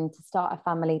live in, to start a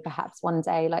family perhaps one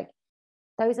day. Like,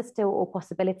 those are still all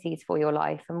possibilities for your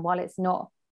life. And while it's not,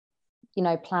 you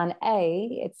know, plan A,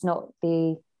 it's not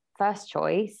the first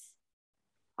choice,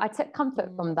 I took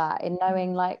comfort from that in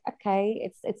knowing, like,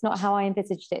 okay, it's not how I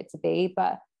envisaged it to be,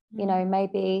 but you know,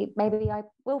 maybe I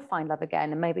will find love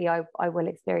again, and maybe I will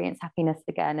experience happiness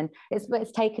again. And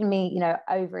it's taken me, you know,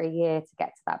 over a year to get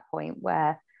to that point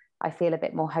where I feel a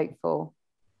bit more hopeful.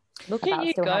 Look at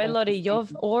you go, Lottie.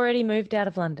 You've already moved out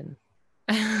of London.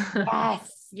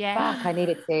 Yes. Yeah. Fuck, I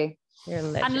needed to. You're a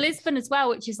legend. And Lisbon as well,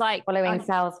 which is like following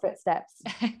Sal's footsteps.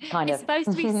 It's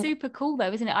supposed to be super cool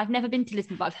though, isn't it? I've never been to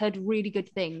Lisbon, but I've heard really good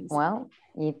things. Well,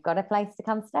 you've got a place to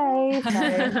come stay. So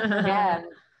yeah,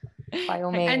 by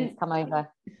all means, come over.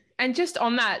 And just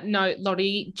on that note,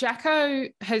 Lottie, Jacko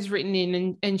has written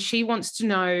in and she wants to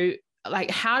know,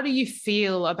 like, how do you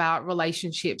feel about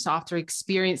relationships after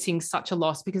experiencing such a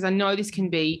loss? Because I know this can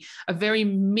be a very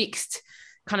mixed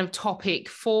kind of topic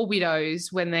for widows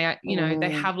when they, you know, they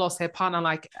have lost their partner.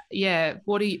 Like, yeah,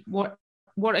 what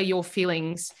are your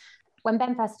feelings? When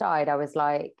Ben first died, I was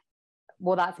like,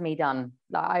 well, that's me done.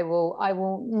 Like, I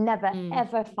will never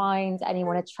ever find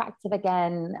anyone attractive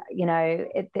again. You know,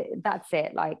 that's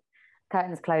it. Like,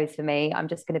 curtains closed for me. I'm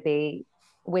just going to be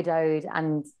widowed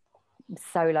and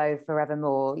solo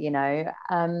forevermore. You know,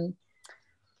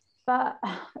 but do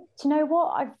you know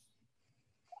what?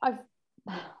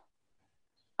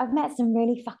 I've met some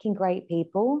really fucking great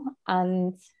people,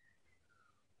 and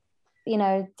you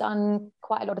know, done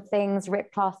quite a lot of things,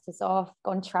 ripped plasters off,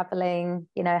 gone traveling,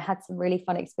 you know, had some really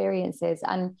fun experiences.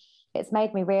 And it's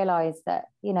made me realize that,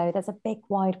 you know, there's a big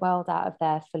wide world out of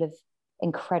there full of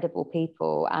incredible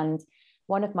people. And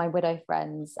one of my widow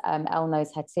friends, Elle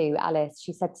knows her too, Alice,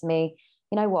 she said to me,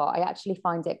 you know what, I actually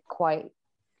find it quite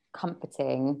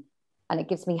comforting, and it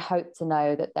gives me hope to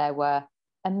know that there were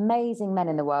amazing men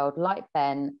in the world, like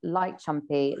Ben, like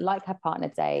Chumpy, like her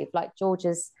partner Dave, like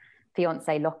George's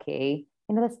fiance Lockie.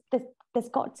 You know, there's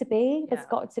got to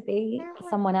be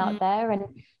someone out there. And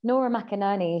Nora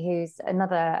McInerney, who's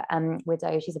another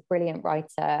widow, she's a brilliant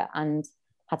writer and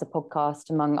has a podcast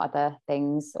among other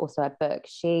things, also a book.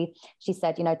 She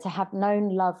said, you know, to have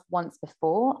known love once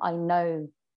before, I know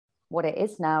what it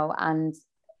is now, and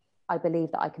I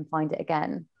believe that I can find it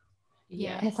again.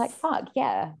 Yeah, and it's like, fuck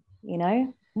yeah, you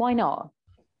know, why not?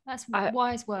 That's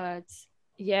wise words.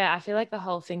 Yeah, I feel like the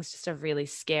whole thing's just a really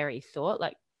scary thought,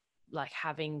 like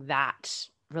having that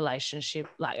relationship,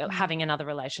 like having another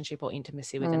relationship or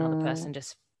intimacy with another person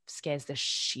just scares the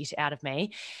shit out of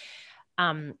me.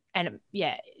 And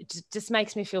yeah, it just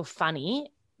makes me feel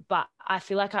funny, but I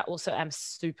feel like I also am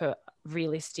super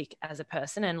realistic as a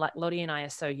person. And like Lottie and I are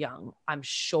so young, I'm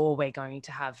sure we're going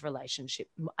to have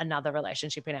another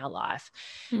relationship in our life.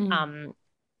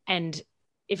 And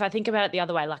if I think about it the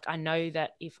other way, like I know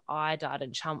that if I died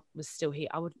and Chump was still here,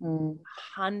 I would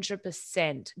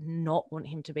 100% not want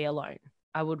him to be alone.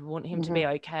 I would want him to be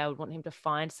okay. I would want him to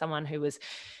find someone who was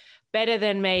better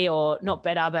than me, or not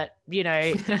better, but, you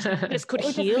know, just could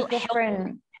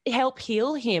help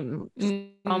heal him.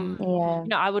 You know,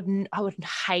 I would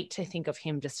hate to think of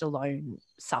him just alone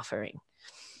suffering.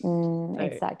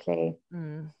 Exactly.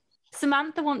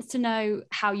 Samantha wants to know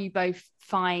how you both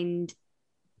find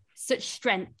such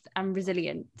strength and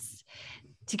resilience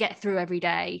to get through every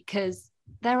day, because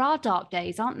there are dark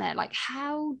days, aren't there? Like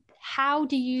how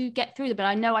do you get through them? But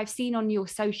I know I've seen on your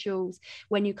socials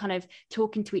when you kind of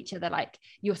talking to each other, like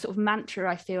your sort of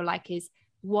mantra, I feel like, is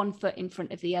one foot in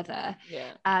front of the other.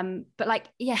 But like,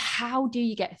 yeah, how do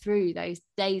you get through those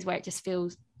days where it just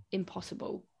feels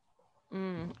impossible?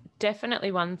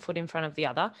 Definitely one foot in front of the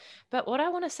other. But what I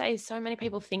want to say is, so many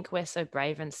people think we're so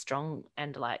brave and strong,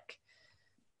 and like,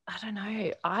 I don't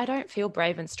know, I don't feel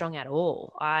brave and strong at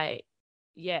all. I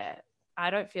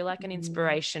don't feel like an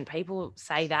inspiration. People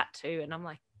say that too, and I'm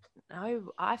like,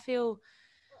 no, I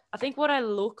think what I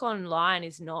look online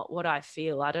is not what I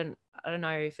feel. I don't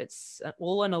know if it's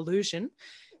all an illusion,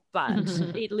 but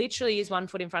it literally is one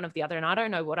foot in front of the other, and I don't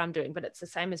know what I'm doing. But it's the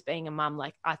same as being a mum.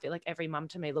 Like, I feel like every mum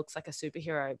to me looks like a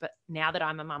superhero, but now that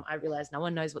I'm a mum, I realize no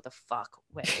one knows what the fuck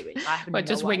we're doing. We're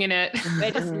just winging it.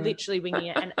 We're just literally winging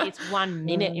it, and it's 1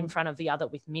 minute in front of the other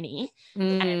with Minnie.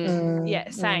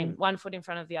 And same, 1 foot in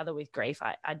front of the other with grief.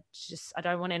 I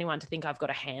don't want anyone to think I've got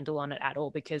a handle on it at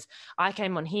all, because I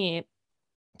came on here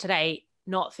today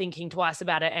not thinking twice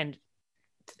about it, and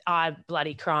I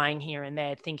bloody crying here and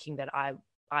there, thinking that I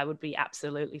would be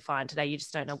absolutely fine today. You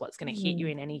just don't know what's going to hit you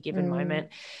in any given moment.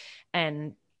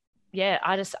 And yeah,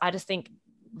 I just think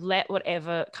let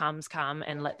whatever comes come,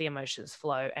 and let the emotions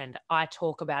flow. And I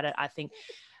talk about it. I think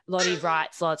Lottie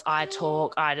writes lots. I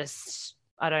talk. I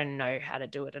don't know how to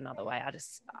do it another way. I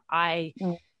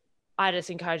just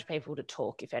encourage people to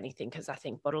talk, if anything, because I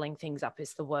think bottling things up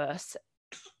is the worst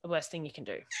thing you can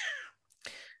do.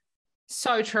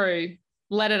 So true.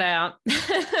 Let it out.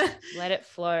 Let it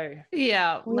flow.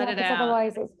 Yeah, let it out.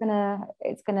 Otherwise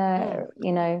it's gonna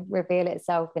reveal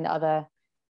itself in other,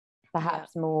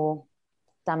 perhaps more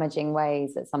damaging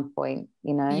ways at some point,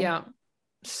 Yeah.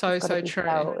 So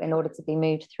true. In order to be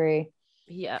moved through.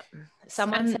 Yeah.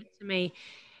 Someone said to me,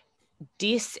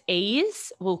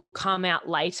 dis-ease will come out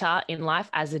later in life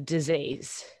as a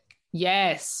disease.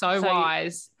 Yes, so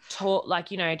wise. Talk, like,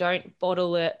 don't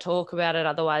bottle it, talk about it.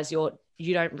 Otherwise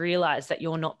you don't realize that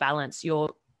you're not balanced.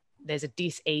 There's a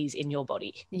dis-ease in your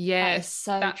body. Yes,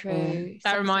 that true.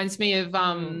 That reminds me of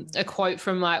a quote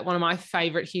from like one of my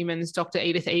favorite humans, Dr.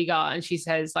 Edith Eger, and she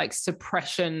says like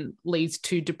suppression leads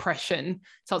to depression.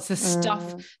 So it's the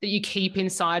stuff that you keep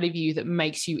inside of you that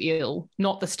makes you ill,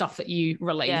 not the stuff that you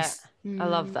release. I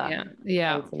love that.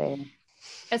 Yeah. Totally.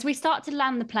 As we start to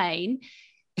land the plane,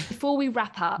 before we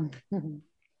wrap up,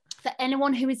 for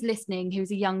anyone who is listening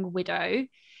who's a young widow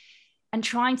and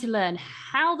trying to learn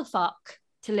how the fuck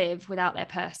to live without their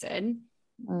person,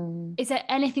 is there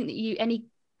anything any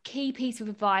key piece of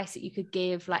advice that you could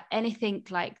give, like anything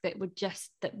like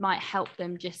that might help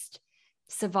them just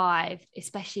survive,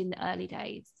 especially in the early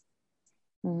days?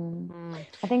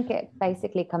 I think it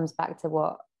basically comes back to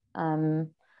what Elle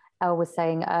was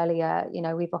saying earlier.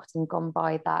 We've often gone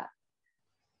by that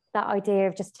idea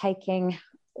of just taking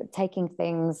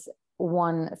things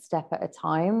one step at a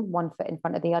time, 1 foot in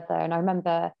front of the other. And I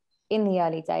remember in the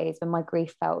early days when my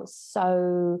grief felt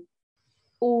so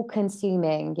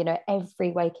all-consuming, every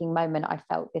waking moment I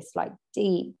felt this like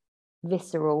deep,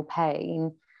 visceral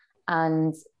pain,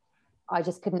 and I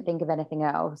just couldn't think of anything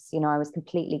else. I was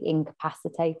completely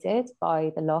incapacitated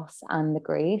by the loss and the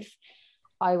grief.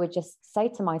 I would just say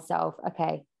to myself,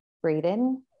 okay, breathe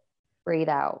in, breathe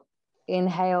out,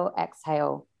 inhale,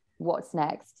 exhale. What's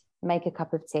next? Make a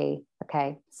cup of tea.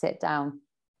 Okay, sit down.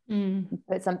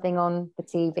 Put something on the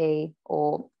TV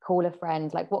or call a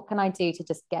friend. Like, what can I do to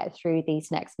just get through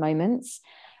these next moments?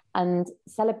 And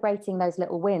celebrating those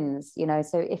little wins,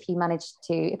 so if you managed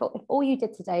to, if all you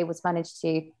did today was manage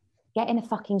to get in a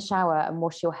fucking shower and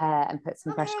wash your hair and put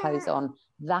some fresh clothes on,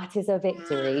 that is a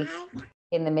victory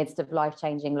in the midst of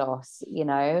life-changing loss,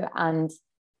 and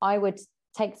I would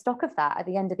take stock of that at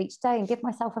the end of each day and give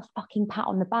myself a fucking pat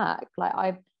on the back. Like,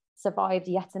 I've survived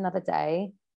yet another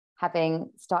day, having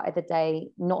started the day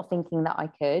not thinking that I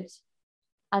could.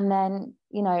 And then,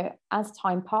 as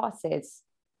time passes,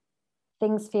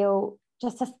 things feel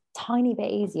just a tiny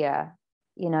bit easier,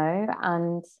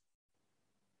 and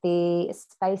the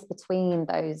space between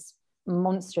those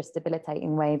monstrous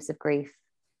debilitating waves of grief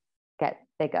get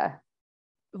bigger.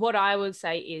 What I would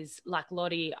say is, like,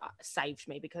 Lottie saved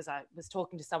me, because I was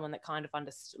talking to someone that kind of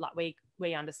understood, like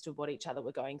we understood what each other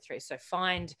were going through. So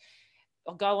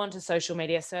go onto social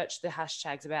media, search the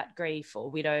hashtags about grief or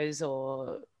widows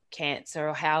or cancer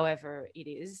or however it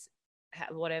is,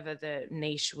 whatever the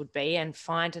niche would be, and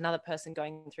find another person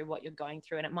going through what you're going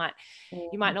through. And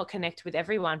you might not connect with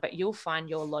everyone, but you'll find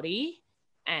your Lottie,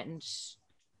 and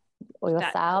or your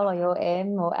Sal or your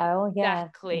Im or Elle. Yeah,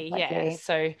 exactly. Yeah.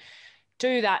 So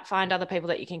do that. Find other people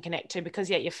that you can connect to, because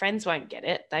your friends won't get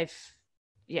it.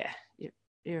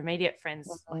 Your immediate friends,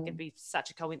 like it'd be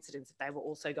such a coincidence if they were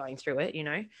also going through it, you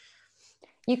know.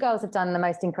 You girls have done the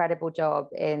most incredible job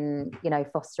in, you know,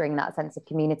 fostering that sense of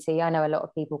community. I know a lot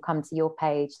of people come to your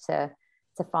page to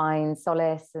find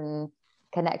solace and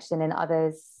connection in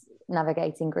others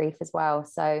navigating grief as well.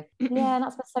 So yeah, and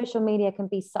that's where social media can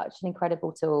be such an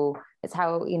incredible tool. It's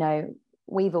how, you know,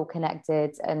 we've all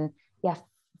connected, and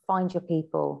find your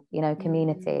people, you know,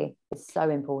 community is so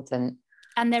important.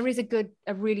 And there is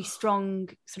a really strong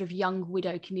sort of young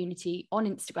widow community on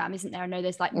Instagram, isn't there? I know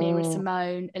there's like Mira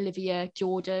Simone, Olivia,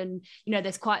 Jordan, you know,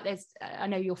 I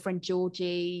know your friend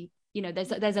Georgie, you know,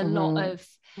 there's a lot of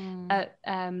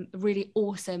really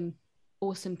awesome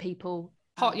people.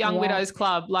 Hot Young Widows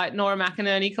Club, like Nora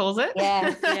McInerney calls it.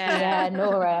 Yeah,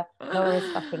 Nora's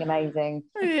fucking amazing.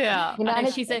 Yeah. You know,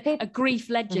 and she's a grief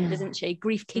legend, isn't she?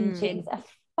 Grief kingpin. She's a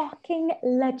fucking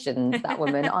legend, that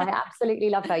woman. I absolutely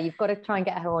love her. You've got to try and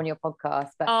get her on your podcast.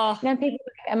 But you know, people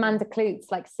like Amanda Kloots,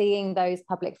 like seeing those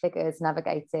public figures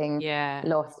navigating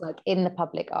loss, like in the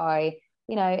public eye.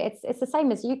 You know, it's the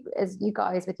same as you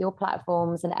guys with your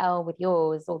platforms, and Elle with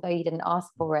yours, although you didn't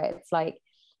ask for it. It's like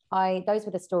those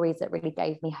were the stories that really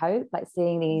gave me hope, like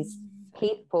seeing these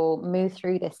people move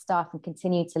through this stuff and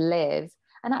continue to live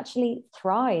and actually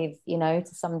thrive, you know,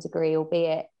 to some degree,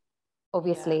 albeit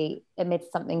obviously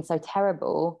amidst something so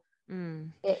terrible.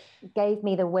 It gave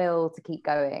me the will to keep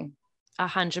going.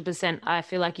 100%. I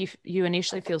feel like you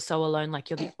initially feel so alone, like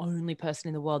you're the only person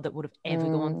in the world that would have ever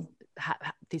gone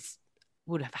this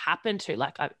would have happened to.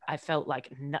 Like I felt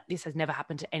like this has never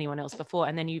happened to anyone else before.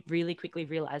 And then you really quickly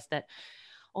realize that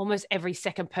almost every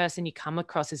second person you come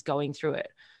across is going through it.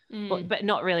 But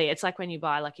not really. It's like when you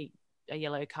buy like a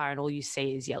yellow car and all you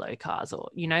see is yellow cars, or,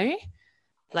 you know,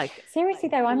 like seriously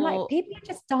though, I'm like, people are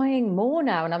just dying more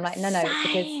now. And I'm like, no,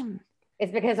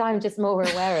 it's because I'm just more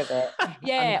aware of it.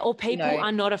 Or people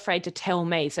are not afraid to tell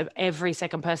me. So every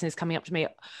second person is coming up to me,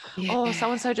 oh,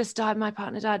 so-and-so just died, my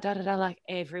partner died, like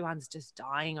everyone's just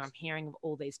dying. I'm hearing of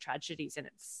all these tragedies, and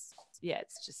it's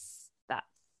just that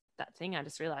thing. I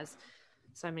just realized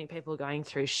so many people are going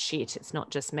through shit. It's not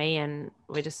just me, and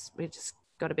we just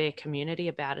got to be a community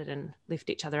about it and lift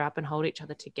each other up and hold each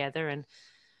other together and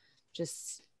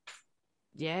just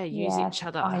use each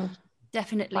other.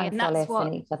 Definitely. And that's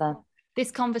what each other.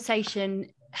 This conversation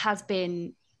has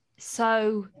been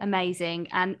so amazing,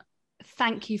 and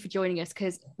thank you for joining us,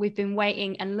 because we've been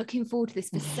waiting and looking forward to this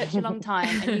for such a long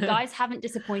time, and you guys haven't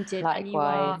disappointed. Likewise. And you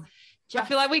are I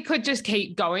feel like we could just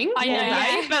keep going. I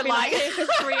know, but like for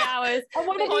 3 hours. I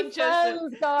want to be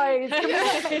friends, guys. Can we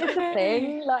not make this a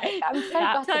thing? Like, I'm so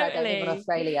gutted I don't live in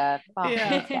Australia.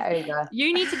 Get over.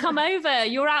 You need to come over.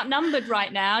 You're outnumbered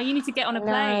right now. You need to get on a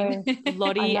plane.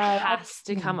 Lottie has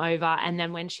to come over, and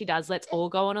then when she does, let's all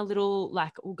go on a little,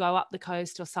 like, we'll go up the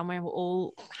coast or somewhere, and we'll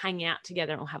all hang out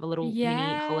together and we'll have a little mini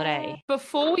holiday.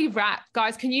 Before we wrap,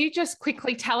 guys, can you just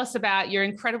quickly tell us about your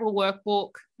incredible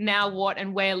workbook, Now What,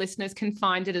 and where listeners can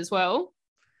find it as well?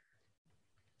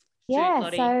 Yeah,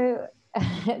 so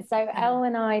Elle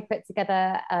and I put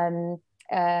together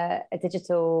a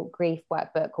digital grief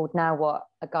workbook called Now What,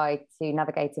 a guide to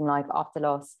navigating life after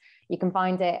loss. You can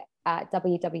find it at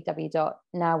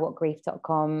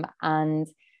www.nowwhatgrief.com, and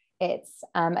it's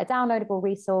a downloadable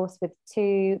resource with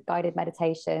 2 guided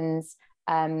meditations,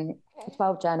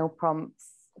 12 journal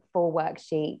prompts, 4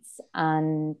 worksheets,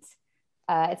 and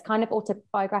it's kind of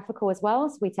autobiographical as well.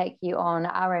 So we take you on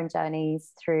our own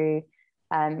journeys through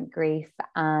grief,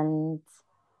 and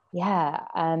you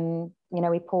know,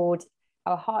 we poured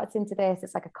our hearts into this.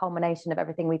 It's like a culmination of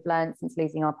everything we've learned since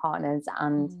losing our partners,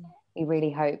 and we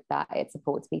really hope that it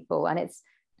supports people, and it's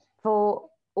for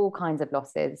all kinds of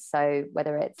losses. So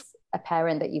whether it's a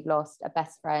parent that you've lost, a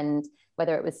best friend,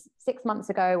 whether it was 6 months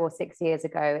ago or 6 years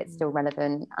ago, it's still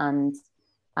relevant and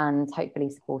hopefully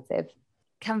supportive.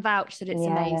 Can vouch that it's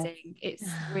amazing. It's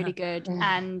really good.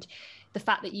 And the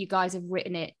fact that you guys have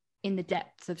written it in the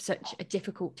depths of such a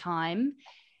difficult time,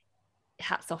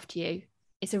 hats off to you.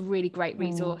 It's a really great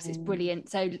resource. It's brilliant.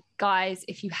 So guys,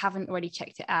 if you haven't already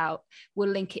checked it out, we'll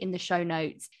link it in the show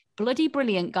notes. Bloody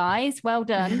brilliant, guys. Well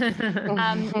done.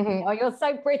 Oh, you're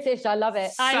so British. I love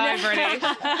it. British.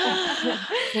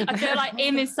 I feel like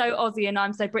Im is so Aussie and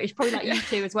I'm so British. Probably like you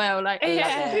two as well. Like,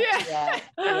 yeah.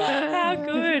 How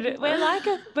good.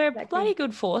 We're a bloody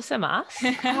good foursome, us.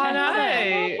 I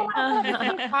know.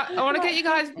 I want to get you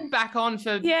guys back on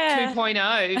for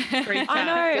 2.0. I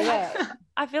know.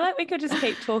 I feel like we could just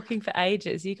keep talking for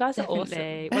ages. You guys are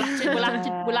awesome. We'll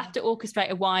have to orchestrate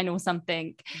a wine or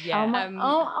something. Yeah. No,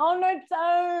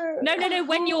 don't. No.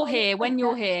 When you're here, we'll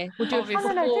do it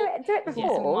before. No, do it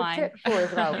before. Do it before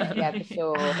as well. Yeah, for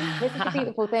sure. This is the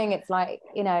beautiful thing. It's like,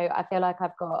 you know, I feel like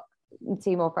I've got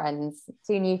two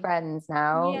new friends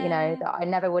now, you know, that I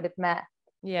never would have met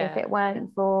if it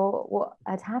weren't for what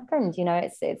had happened. You know,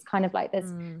 it's kind of like there's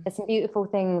some beautiful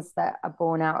things that are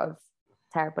born out of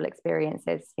terrible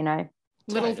experiences, you know.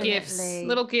 Little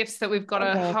gifts that we've got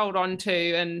to hold on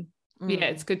to, and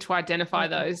it's good to identify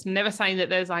those. Never saying that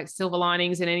there's like silver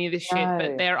linings in any of this shit,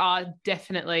 but there are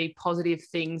definitely positive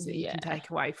things that you can take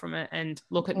away from it. And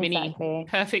look at Minnie,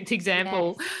 perfect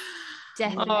example. Yes.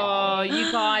 Definitely. Oh,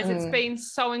 you guys, it's been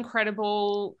so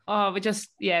incredible. Oh, we just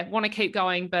want to keep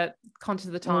going, but conscious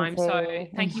of the time. So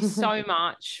thank you so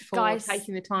much for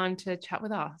taking the time to chat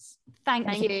with us.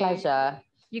 Thank you. Pleasure.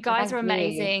 You guys are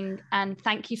amazing, and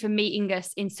thank you for meeting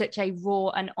us in such a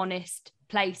raw and honest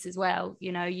place as well.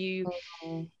 You know, you're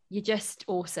just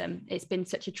awesome. It's been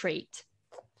such a treat.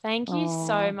 Thank you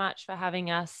so much for having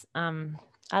us.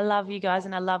 I love you guys,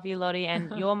 and I love you, Lottie,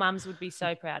 and your mums would be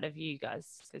so proud of you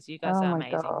guys, because you guys are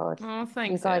amazing. God. Oh,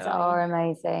 thanks. You guys are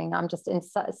amazing. I'm just in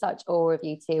such awe of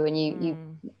you two, and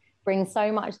you bring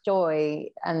so much joy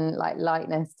and like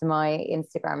lightness to my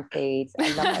Instagram feed.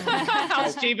 I love it. How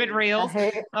stupid reels.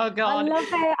 Oh God.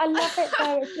 I love it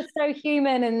though. It's just so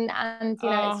human, and you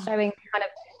know, it's showing kind of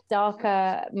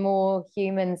darker, more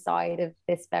human side of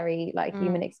this very like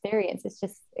human experience. It's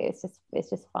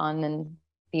just fun and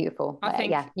beautiful. I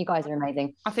think you guys are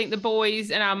amazing. I think the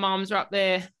boys and our mums are up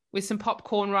there with some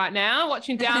popcorn right now,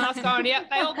 watching down us going, yep,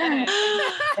 they all get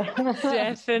it.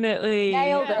 Definitely.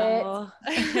 Nailed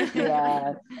it.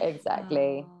 Yeah,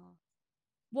 exactly.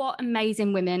 What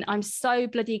amazing women. I'm so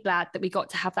bloody glad that we got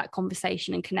to have that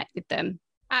conversation and connect with them.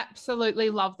 Absolutely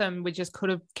love them. We just could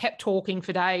have kept talking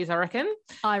for days, I reckon.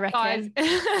 Guys,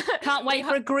 can't wait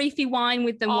for a griefy wine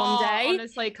with them one day.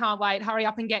 Honestly, can't wait. Hurry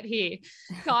up and get here.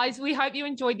 Guys, we hope you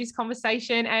enjoyed this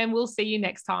conversation, and we'll see you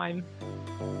next time.